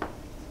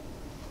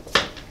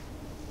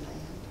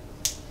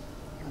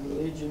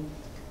 Religion.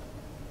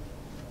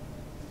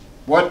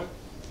 What?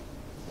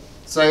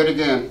 Say it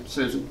again,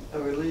 Susan. A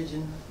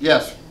religion.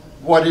 Yes.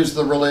 What is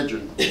the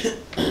religion?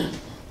 They're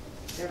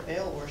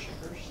Baal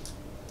worshippers.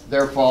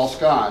 They're false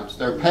gods.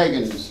 They're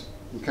pagans.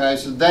 Okay,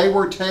 so they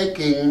were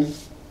taking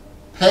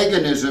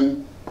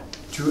paganism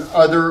to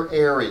other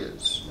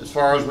areas. As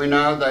far as we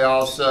know, they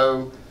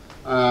also, wait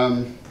a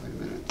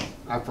minute,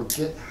 I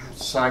forget how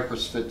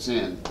Cyprus fits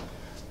in,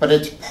 but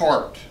it's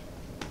part.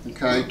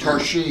 Okay,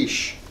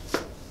 Tarshish,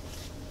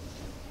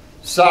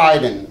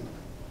 Sidon.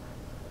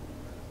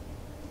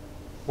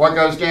 What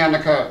goes down the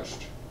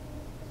coast?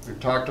 We've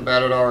talked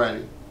about it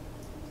already.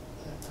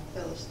 The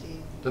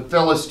Philistine. The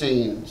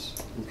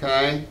Philistines,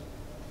 okay?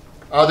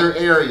 Other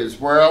areas.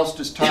 Where else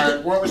does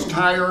Tyre, what was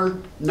Tyre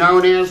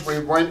known as?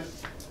 We went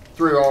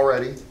through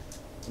already.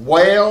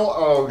 Wail,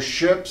 O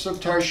ships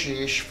of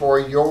Tarshish, for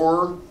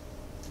your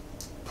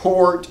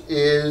port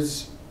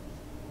is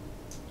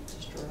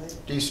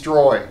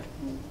destroyed.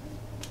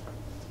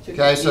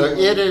 Okay, so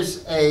it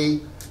is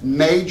a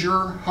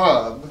major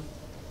hub.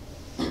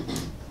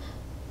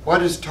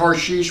 What is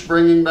Tarshish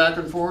bringing back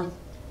and forth?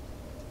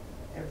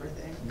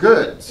 Everything.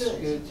 Goods.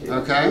 Good.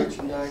 Okay.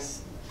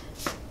 Merchandise.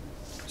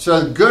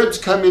 So goods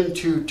come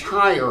into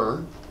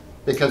Tyre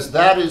because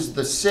that is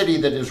the city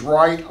that is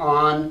right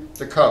on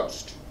the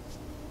coast.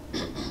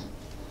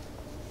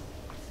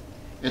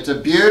 It's a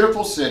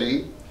beautiful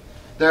city.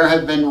 There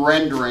have been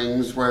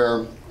renderings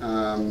where,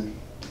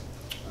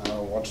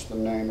 what's the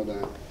name of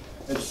that?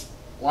 It's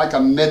like a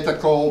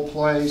mythical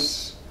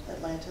place.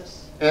 Atlantis.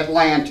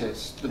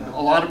 Atlantis.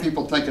 A lot of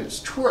people think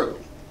it's true.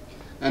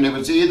 And it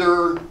was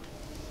either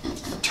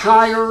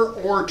Tyre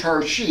or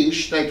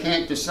Tarshish. They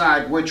can't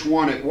decide which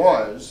one it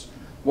was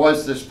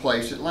this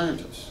place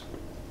Atlantis.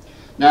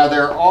 Now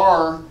there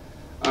are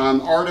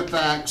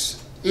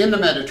artifacts in the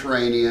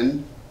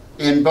Mediterranean,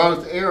 in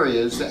both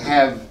areas that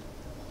have,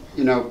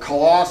 you know,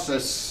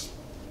 Colossus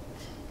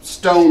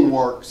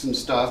stoneworks and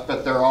stuff,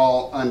 but they're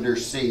all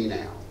undersea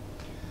now.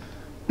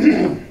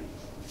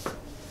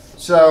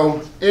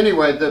 So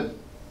anyway, the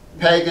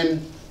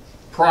pagan,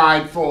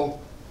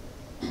 prideful,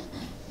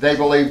 they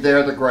believe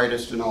they're the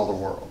greatest in all the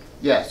world.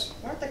 Yes?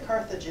 Weren't the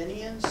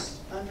Carthaginians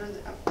under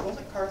the,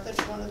 wasn't Carthage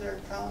one of their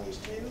colonies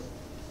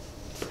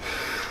too?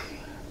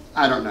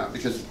 I don't know,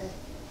 because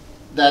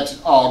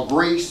that's all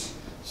Greece,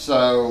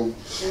 so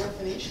They were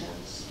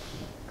Phoenicians.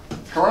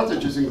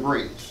 Carthage is in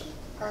Greece.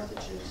 Carthage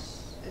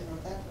is in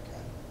North Africa.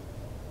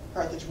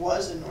 Carthage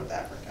was in North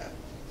Africa.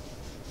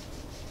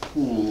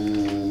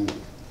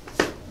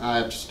 I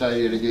have to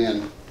study it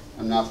again.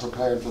 I'm not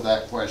prepared for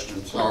that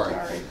question, sorry.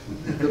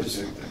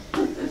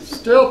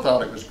 Still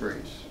thought it was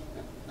Greece.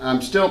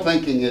 I'm still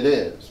thinking it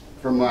is,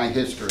 from my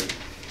history.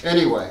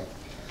 Anyway,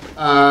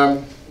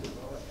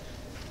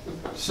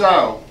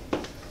 so,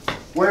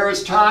 where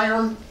is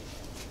Tyre?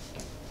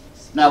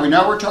 Now we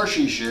know where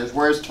Tarshish is.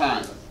 Where's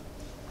Tyre?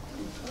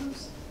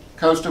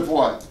 Coast of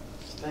what?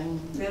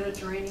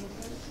 Mediterranean.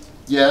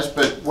 Yes,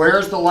 but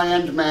where's the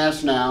land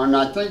mass now? And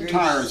I think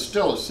Tyre is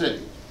still a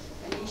city.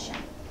 Phoenicia.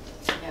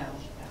 No.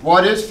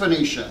 What is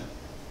Phoenicia?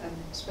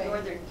 Spain.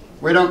 Northern Kingdom.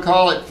 We don't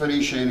call it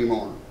Phoenicia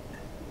anymore.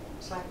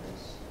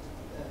 Cyprus.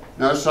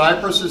 No,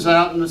 Cyprus is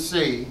out in the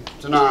sea.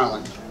 It's an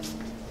island.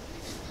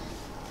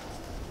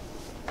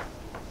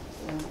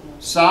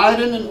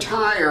 Sidon and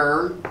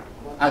Tyre,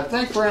 I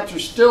think perhaps are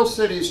still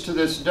cities to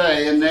this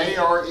day, and they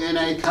are in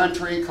a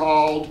country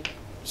called,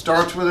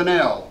 starts with an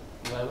L.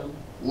 Lebanon?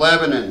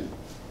 Lebanon.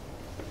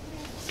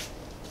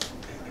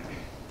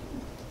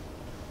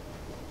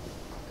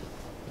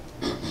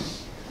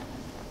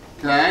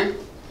 Okay?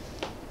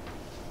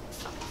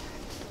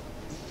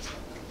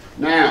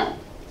 Now,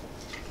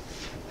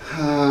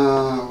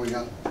 we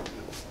got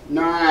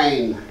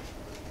 9.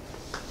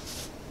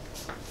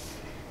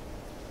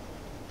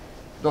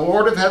 The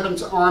Lord of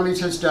heaven's armies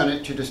has done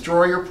it to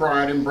destroy your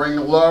pride and bring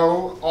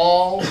low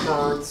all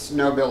earth's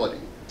nobility.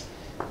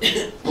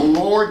 The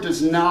Lord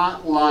does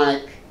not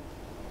like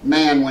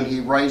man when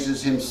he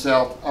raises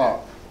himself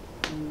up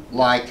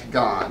like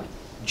God.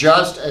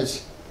 Just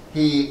as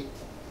he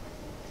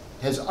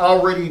has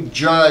already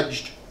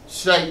judged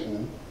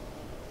Satan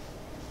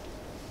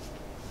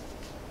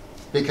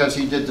because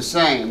he did the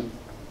same,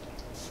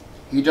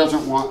 he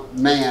doesn't want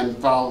man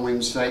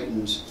following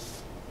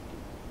Satan's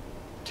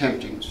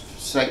temptings,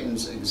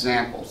 Satan's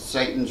examples,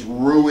 Satan's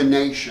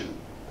ruination.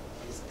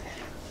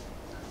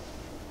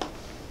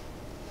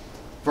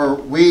 For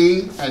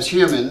we, as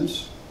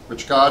humans,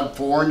 which God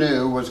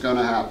foreknew was going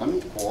to happen,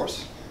 of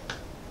course,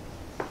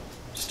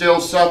 still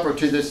suffer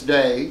to this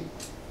day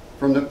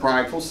from the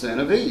prideful sin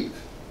of Eve.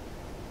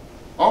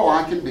 Oh,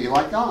 I can be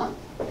like God.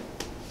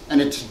 And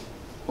it's,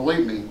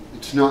 believe me,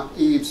 it's not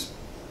Eve's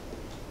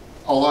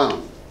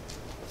alone.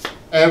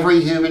 Every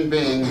human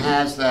being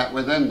has that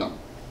within them.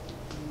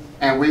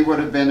 And we would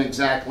have been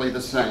exactly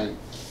the same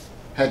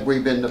had we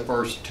been the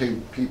first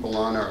 2 people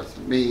on earth,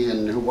 me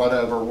and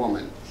whatever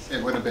woman.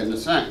 It would have been the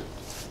same.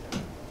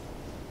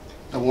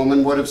 The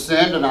woman would have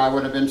sinned and I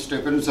would have been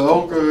stupid and said,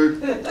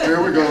 okay,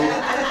 here we go.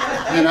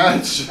 You know,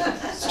 it's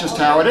just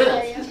how it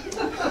is.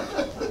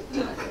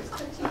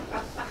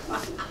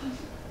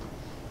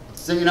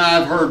 See, you know,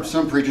 I've heard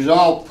some preachers,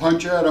 I'll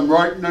punch at him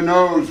right in the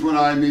nose when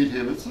I meet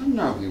him. It's like,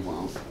 no, he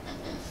won't.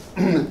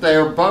 They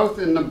are both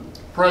in the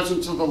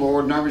presence of the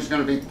Lord. Nobody's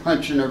going to be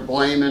punching or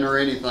blaming or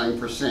anything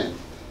for sin.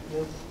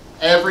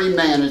 Every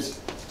man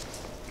is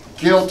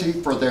guilty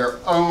for their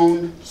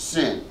own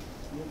sin.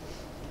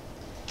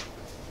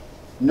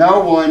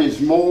 No one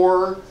is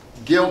more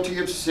guilty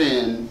of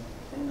sin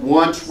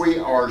once we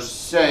are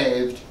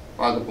saved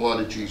by the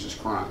blood of Jesus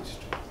Christ.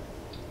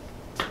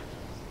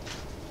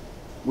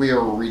 We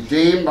are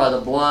redeemed by the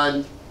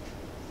blood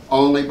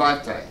only by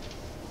faith.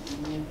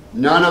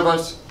 None of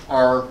us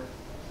are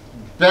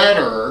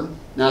better.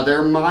 Now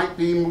there might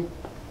be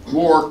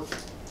more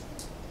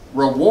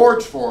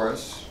rewards for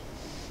us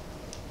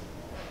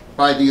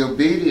by the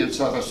obedience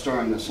of us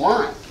during this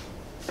life.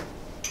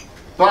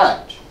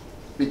 But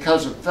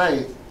because of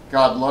faith,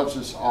 God loves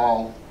us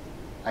all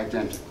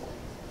identical.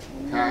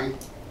 Okay?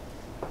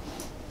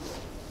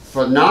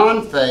 For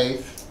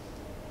non-faith,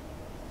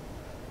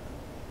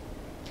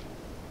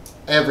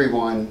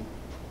 everyone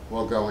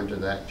will go into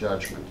that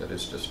judgment that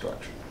is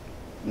destruction.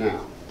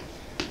 Now,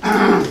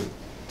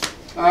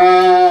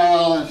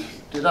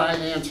 did I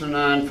answer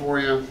 9 for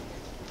you?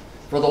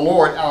 For the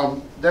Lord,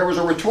 there was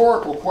a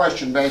rhetorical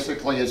question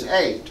basically is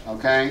 8,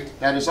 okay?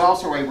 That is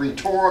also a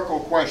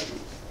rhetorical question.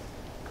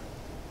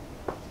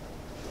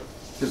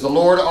 Because the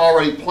Lord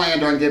already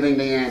planned on giving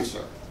the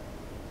answer.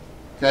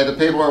 Okay, the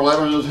people are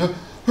 11,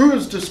 who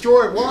is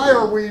destroyed? Why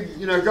are we,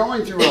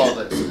 going through all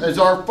this? Is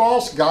our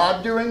false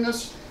God doing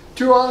this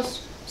to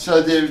us? So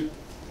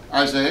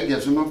Isaiah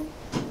gives them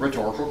a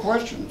rhetorical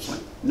question. It's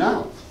like,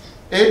 no.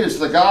 It is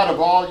the God of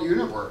all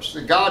universe,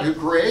 the God who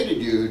created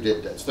you who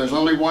did this. There's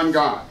only one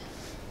God.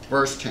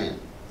 Verse 10.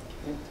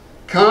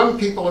 Come,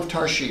 people of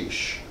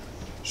Tarshish,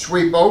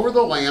 sweep over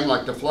the land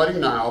like the flooding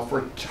Nile,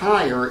 for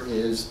Tyre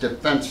is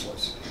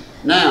defenseless.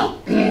 Now,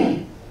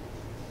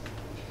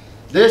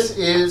 this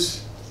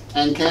is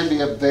and can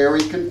be a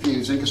very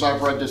confusing, because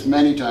I've read this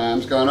many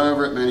times, gone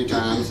over it many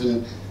times,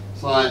 and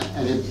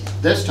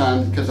this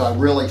time, because I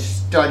really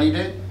studied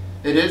it,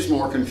 it is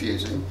more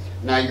confusing.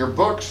 Now, your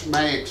books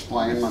may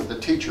explain, like the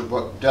teacher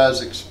book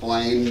does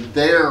explain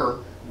their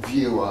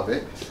view of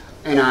it,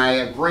 and I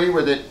agree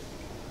with it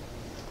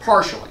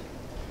partially.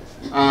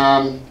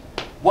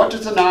 What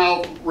does the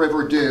Nile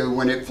River do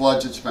when it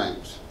floods its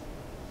banks?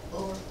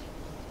 Or,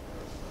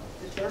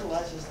 It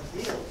fertilizes the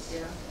fields.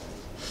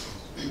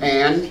 yeah.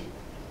 And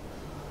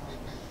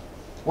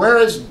where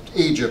is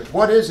Egypt?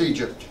 What is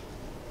Egypt?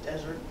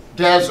 Desert.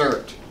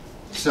 Desert.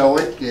 So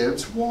it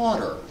gives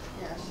water.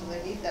 Yeah, so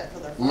they need that for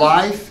their farm.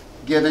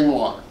 Life-giving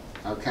water.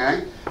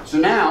 Okay? So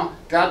now,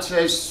 God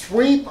says,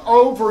 sweep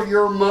over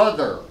your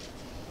mother,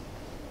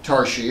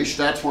 Tarshish.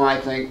 That's why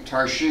I think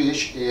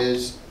Tarshish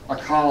is a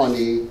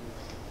colony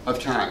of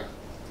Tyre.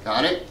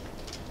 Got it?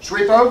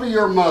 Sweep over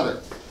your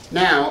mother.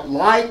 Now,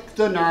 like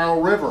the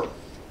Nile River.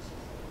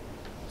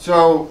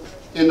 So,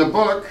 in the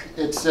book,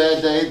 it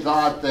said they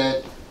thought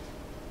that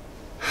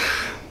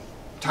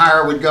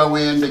Tyre would go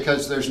in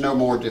because there's no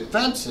more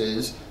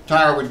defenses.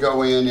 Tyre would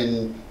go in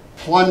and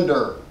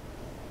plunder.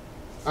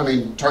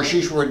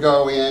 Tarshish would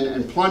go in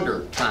and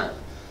plunder Tyre.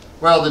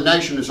 Well, the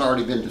nation has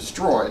already been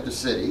destroyed, the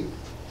city.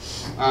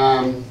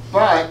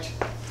 But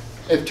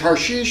if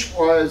Tarshish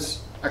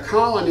was a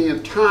colony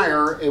of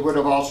Tyre, it would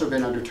have also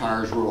been under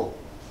Tyre's rule.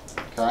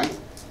 Okay?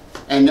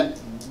 And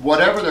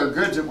whatever their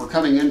goods that were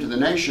coming into the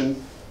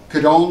nation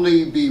could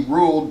only be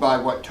ruled by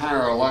what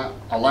Tyre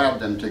allowed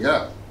them to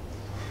go.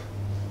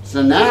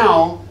 So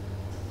now,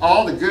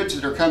 all the goods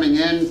that are coming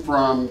in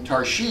from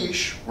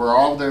Tarshish, where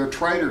all their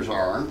traders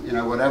are,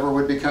 whatever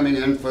would be coming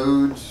in,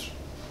 foods,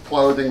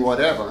 clothing,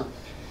 whatever,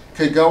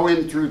 could go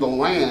in through the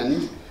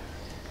land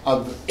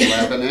of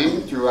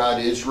Lebanon, throughout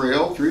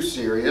Israel, through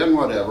Syria and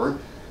whatever,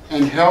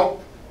 and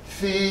help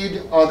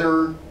feed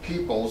other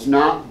peoples,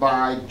 not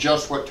by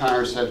just what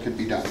Tyre said could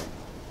be done.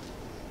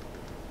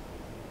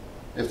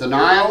 If the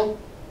Nile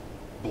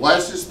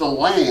blesses the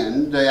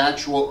land, the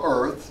actual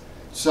earth,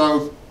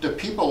 so the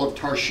people of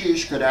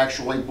Tarshish could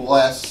actually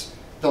bless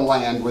the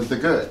land with the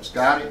goods.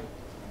 Got it?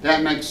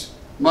 That makes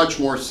much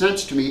more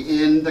sense to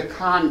me in the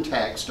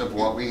context of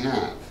what we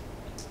have.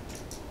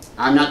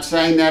 I'm not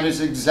saying that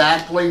is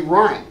exactly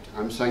right.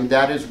 I'm saying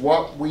that is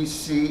what we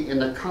see in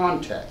the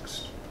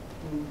context.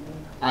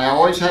 I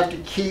always have to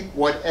keep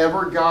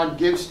whatever God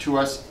gives to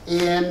us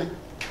in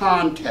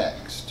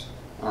context.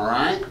 All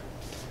right?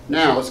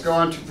 Now, let's go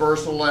on to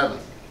verse 11.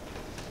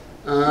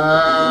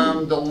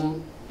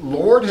 The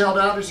Lord held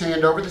out his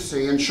hand over the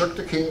sea and shook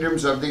the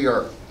kingdoms of the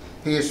earth.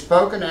 He has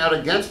spoken out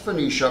against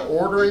Phoenicia,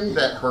 ordering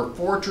that her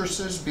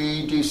fortresses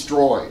be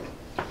destroyed.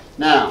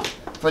 Now,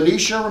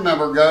 Phoenicia,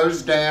 remember,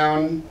 goes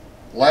down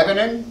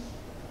Lebanon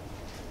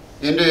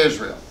into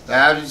Israel.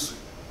 That is,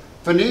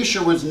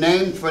 Phoenicia was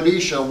named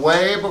Phoenicia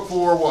way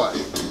before what?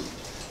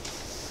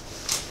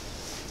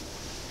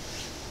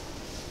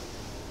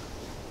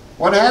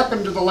 What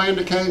happened to the land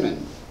of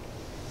Canaan?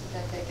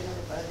 Got taken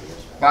over by the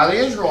Israelites. By the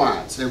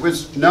Israelites. It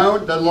was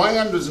known, the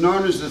land was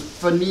known as the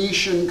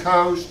Phoenician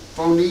coast,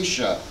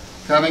 Phoenicia,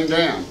 coming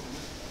down.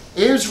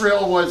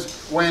 Israel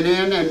went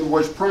in and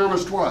was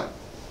promised what?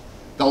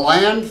 The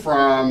land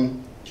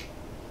from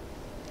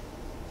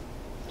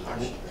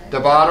the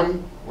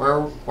bottom,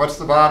 what's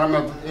the bottom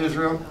of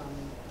Israel?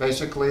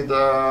 Basically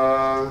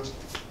the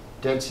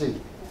Dead Sea.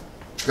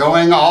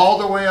 Going all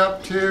the way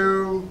up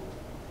to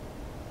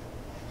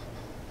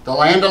the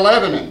land of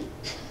Lebanon.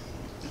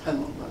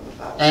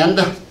 And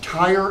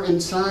Tyre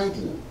and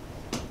Sidon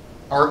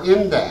are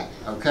in that,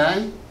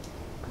 okay?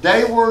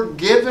 They were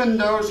given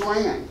those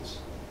lands,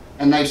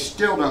 and they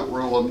still don't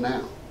rule them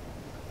now.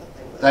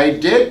 They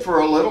did for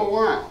a little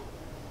while.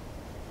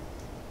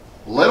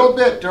 A little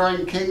bit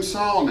during King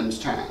Solomon's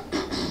time.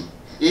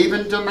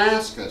 Even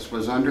Damascus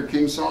was under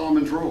King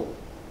Solomon's rule.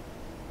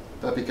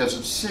 But because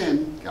of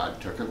sin, God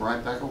took it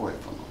right back away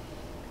from them.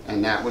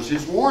 And that was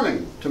his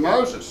warning to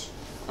Moses.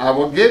 I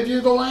will give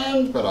you the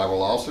land, but I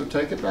will also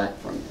take it back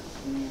from you.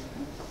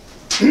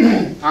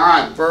 All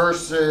right,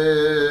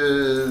 verses.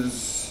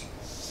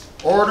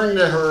 Ordering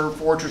that her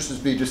fortresses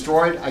be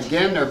destroyed.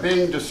 Again, they're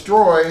being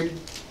destroyed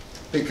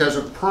because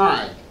of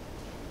pride.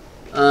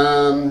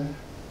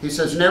 He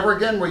says, never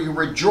again will you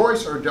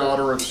rejoice, O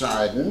daughter of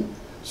Sidon.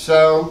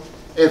 So,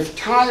 if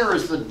Tyre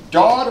is the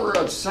daughter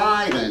of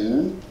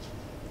Sidon,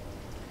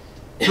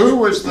 who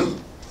was the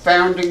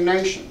founding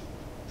nation?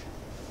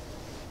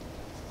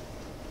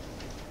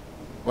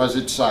 Was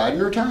it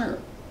Sidon or Tyre?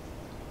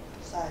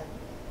 Sidon.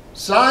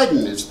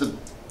 Sidon is the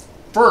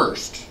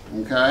first,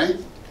 okay?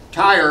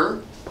 Tyre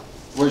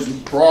was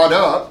brought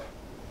up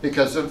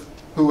because of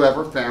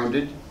whoever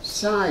founded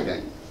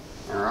Sidon,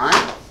 all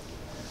right?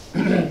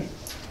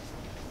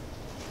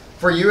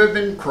 For you have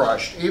been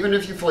crushed, even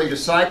if you flee to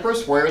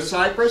Cyprus. Where is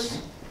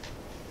Cyprus?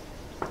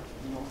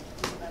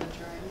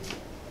 Mediterranean.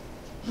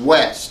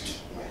 West,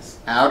 Yes.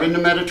 out in the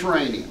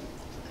Mediterranean.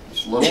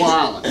 Cyprus, little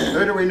island.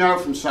 Who do we know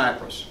from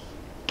Cyprus?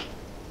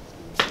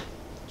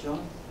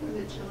 John? Was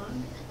it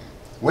John?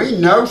 We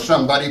know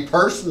somebody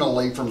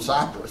personally from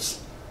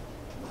Cyprus.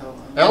 Oh,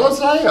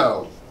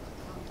 Eliseo.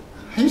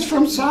 He's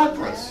from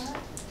Cyprus.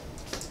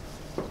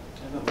 I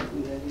don't know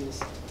who that is.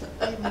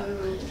 They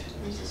moved.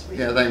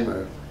 Yeah, they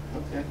moved.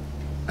 Okay.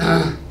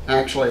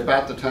 Actually,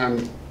 about the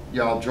time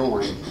y'all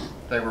joined,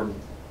 they were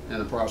in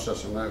the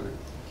process of moving.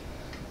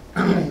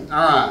 All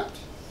right.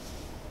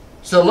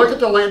 So look at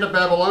the land of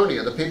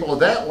Babylonia. The people of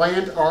that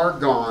land are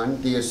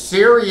gone. The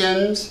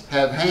Assyrians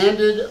have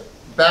handed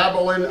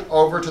Babylon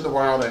over to the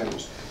wild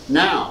animals.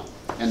 Now,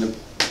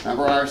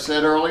 remember I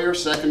said earlier,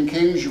 2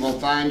 Kings, you will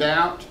find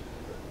out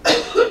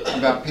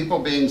about people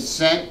being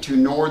sent to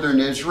northern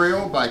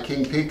Israel by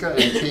King Pekah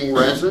and King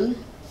Rezin.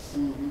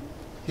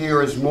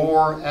 Here is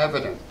more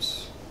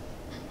evidence.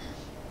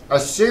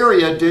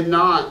 Assyria did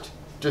not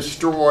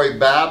destroy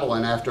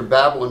Babylon after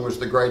Babylon was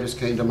the greatest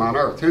kingdom on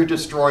earth. Who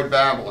destroyed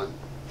Babylon?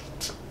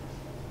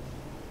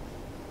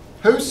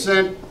 Who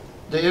sent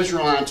the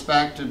Israelites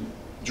back to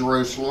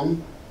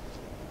Jerusalem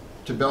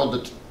to build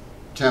the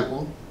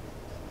temple?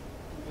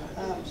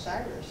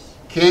 Cyrus.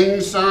 King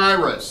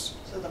Cyrus.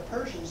 So the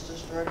Persians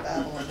destroyed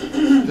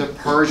Babylon. The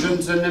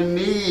Persians and the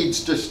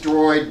Medes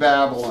destroyed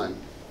Babylon.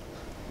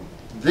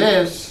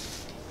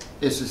 This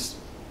is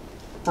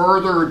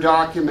further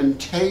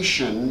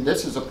documentation.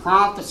 This is a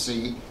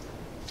prophecy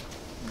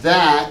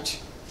that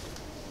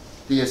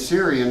the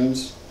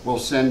Assyrians will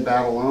send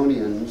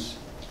Babylonians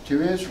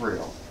to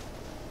Israel.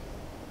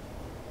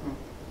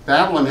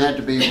 Babylon had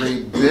to be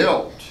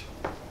rebuilt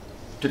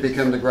to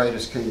become the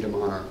greatest kingdom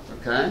on earth,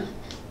 okay?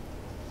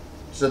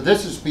 So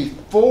this is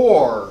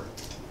before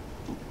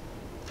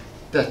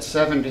that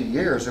 70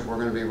 years that we're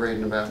going to be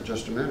reading about in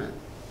just a minute.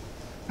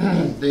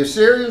 The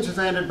Assyrians have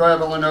handed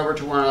Babylon over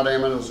to wild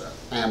animals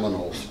of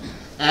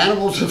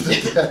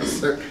the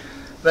desert.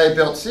 They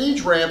built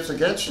siege ramps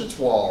against its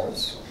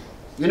walls.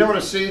 You know what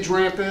a siege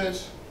ramp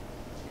is?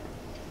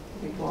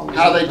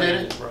 How they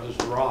did it? Throws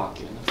a rock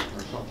in it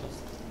or something.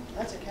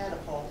 That's a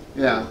catapult.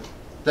 Yeah.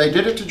 They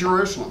did it to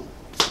Jerusalem.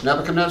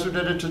 Nebuchadnezzar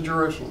did it to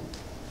Jerusalem.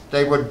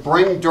 They would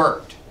bring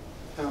dirt,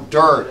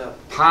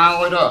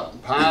 pile it up,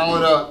 pile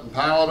it up, and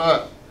pile it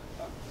up,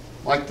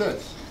 like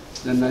this.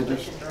 Then they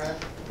just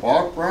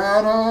walk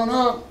right on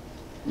up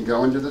and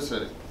go into the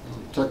city.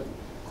 Of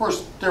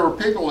course, there were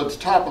people at the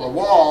top of the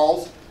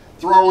walls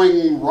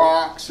throwing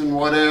rocks and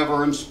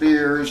whatever, and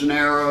spears and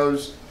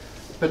arrows,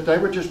 but they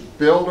would just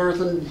build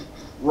earthen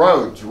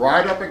roads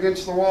right up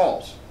against the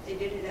walls. They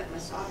did it at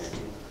Masada too.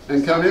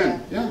 And come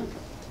in, yeah.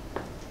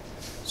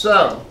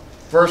 So,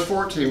 verse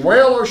 14,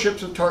 wail, O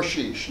ships of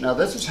Tarshish. Now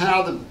this is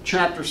how the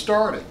chapter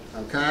started,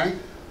 okay? It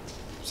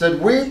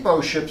said, weep,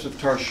 O ships of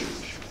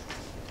Tarshish.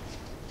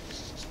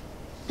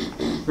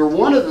 But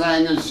one of the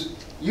things is,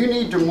 you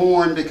need to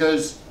mourn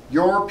because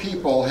your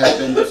people have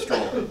been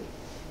destroyed.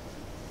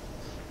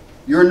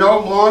 You're no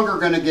longer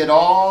going to get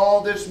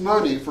all this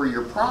money for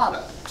your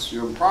products.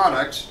 Your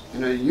products,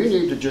 you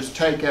need to just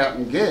take out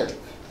and give,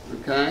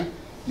 okay?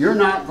 You're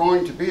not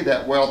going to be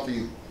that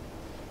wealthy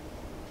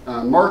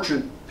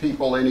merchant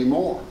people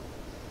anymore.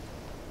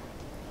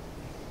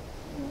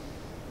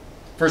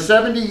 For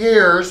 70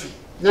 years,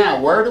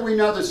 now where do we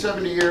know the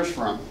 70 years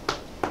from?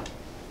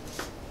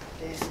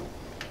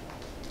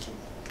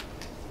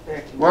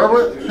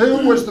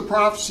 Who was the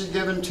prophecy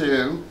given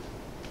to?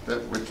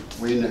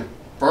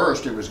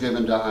 First it was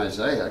given to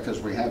Isaiah,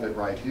 because we have it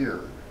right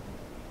here.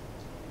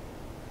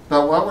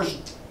 But what was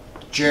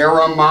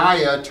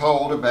Jeremiah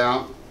told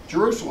about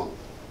Jerusalem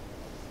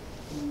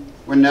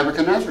when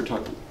Nebuchadnezzar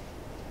took them?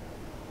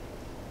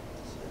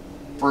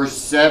 For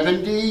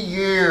 70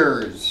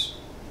 years,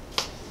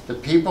 the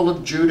people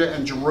of Judah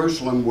and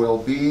Jerusalem will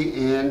be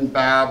in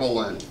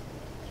Babylon.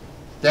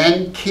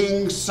 Then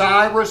King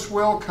Cyrus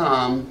will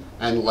come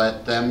and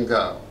let them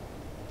go.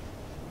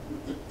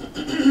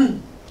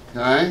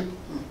 Okay?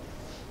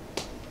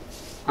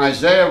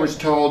 Isaiah was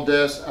told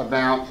this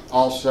about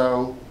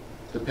also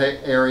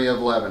the area of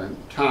Lebanon,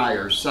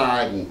 Tyre,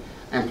 Sidon,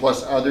 and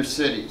plus other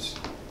cities.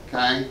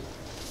 Okay?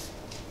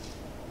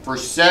 For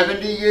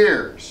 70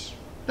 years,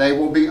 they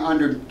will be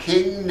under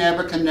King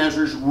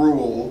Nebuchadnezzar's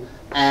rule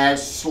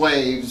as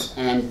slaves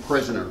and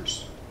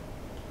prisoners.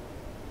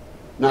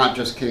 Not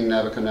just King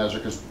Nebuchadnezzar,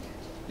 because,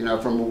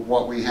 from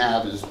what we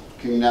have is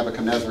King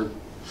Nebuchadnezzar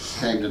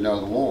came to know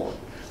the Lord.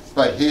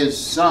 But his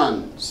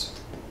sons,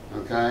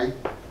 okay,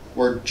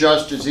 were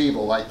just as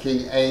evil, like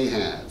King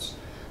Ahaz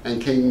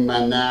and King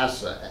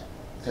Manasseh,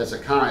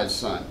 Hezekiah's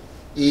son.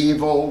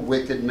 Evil,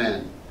 wicked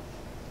men.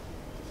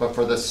 But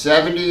for the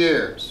 70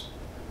 years,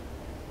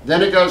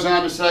 then it goes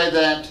on to say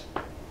that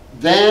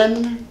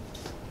then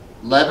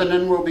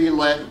Lebanon will be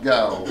let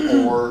go,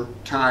 or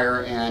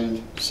Tyre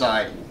and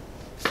Sidon.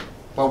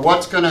 But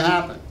what's going to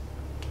happen?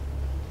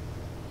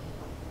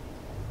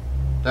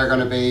 They're going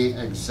to be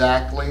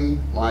exactly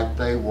like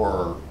they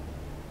were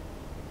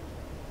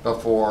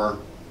before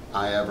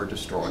I ever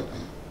destroyed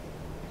them.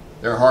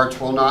 Their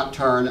hearts will not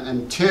turn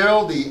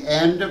until the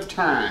end of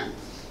time.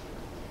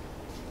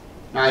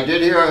 Now I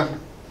did hear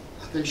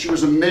think she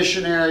was a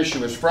missionary. She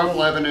was from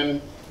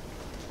Lebanon.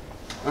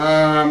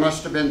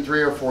 Must have been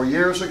 3 or 4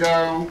 years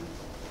ago.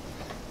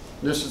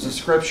 This is a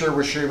scripture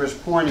where she was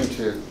pointing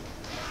to,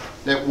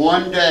 that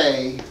one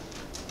day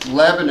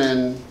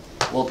Lebanon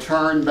will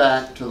turn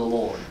back to the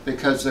Lord,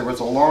 because there was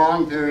a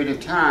long period of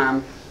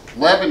time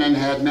Lebanon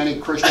had many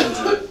Christians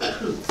in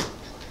it.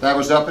 That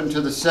was up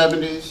into the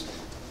 70s.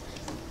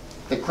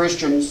 The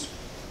Christians,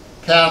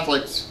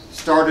 Catholics,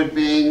 started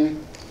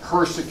being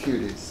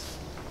persecuted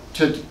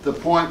to the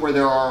point where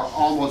there are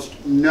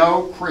almost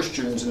no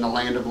Christians in the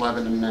land of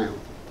Lebanon now.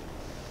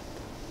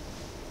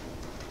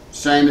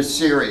 Same as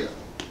Syria.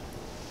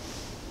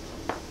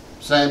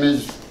 Same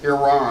as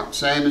Iraq.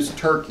 Same as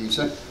Turkey.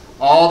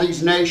 All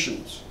these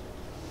nations.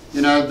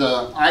 You know,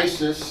 the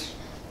ISIS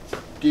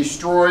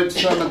destroyed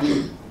some of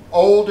the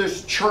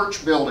oldest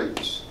church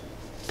buildings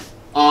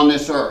on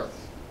this earth.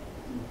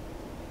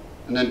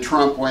 And then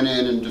Trump went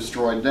in and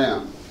destroyed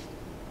them.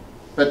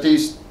 But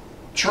these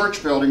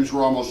church buildings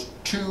were almost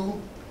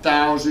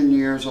 2,000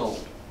 years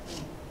old.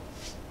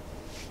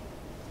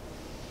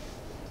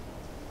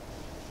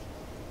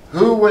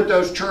 Who would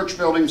those church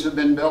buildings have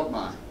been built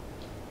by?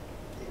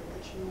 The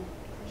original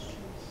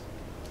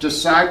Christians.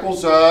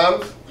 Disciples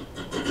of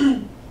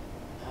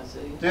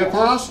Isaiah. the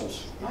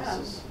apostles.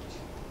 Yeah.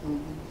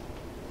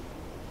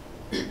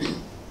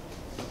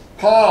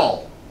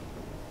 Paul.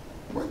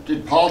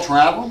 Did Paul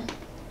travel?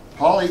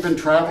 Paul even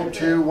traveled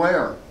to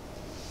where?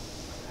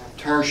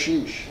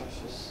 Tarshish.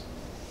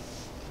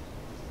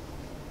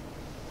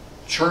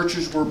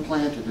 Churches were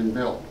planted and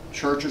built.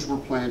 Churches were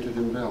planted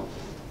and built.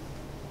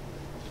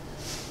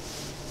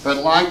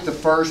 But like the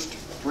first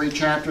 3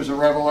 chapters of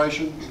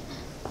Revelation,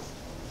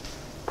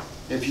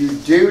 if you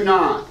do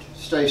not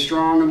stay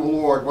strong in the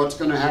Lord, what's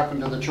going to happen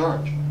to the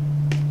church?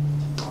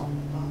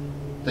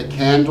 The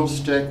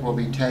candlestick will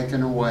be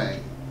taken away.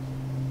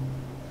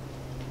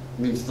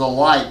 It means the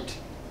light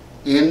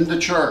in the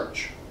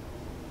church,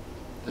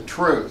 the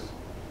truth,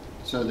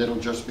 so that it'll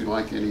just be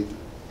like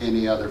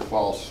any other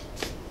false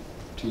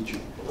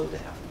teaching.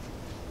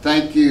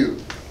 Thank you.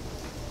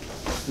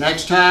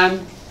 Next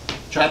time,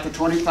 chapter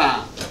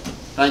 25.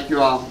 Thank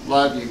you all.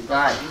 Love you.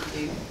 Bye.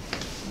 Thank you.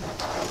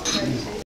 Okay.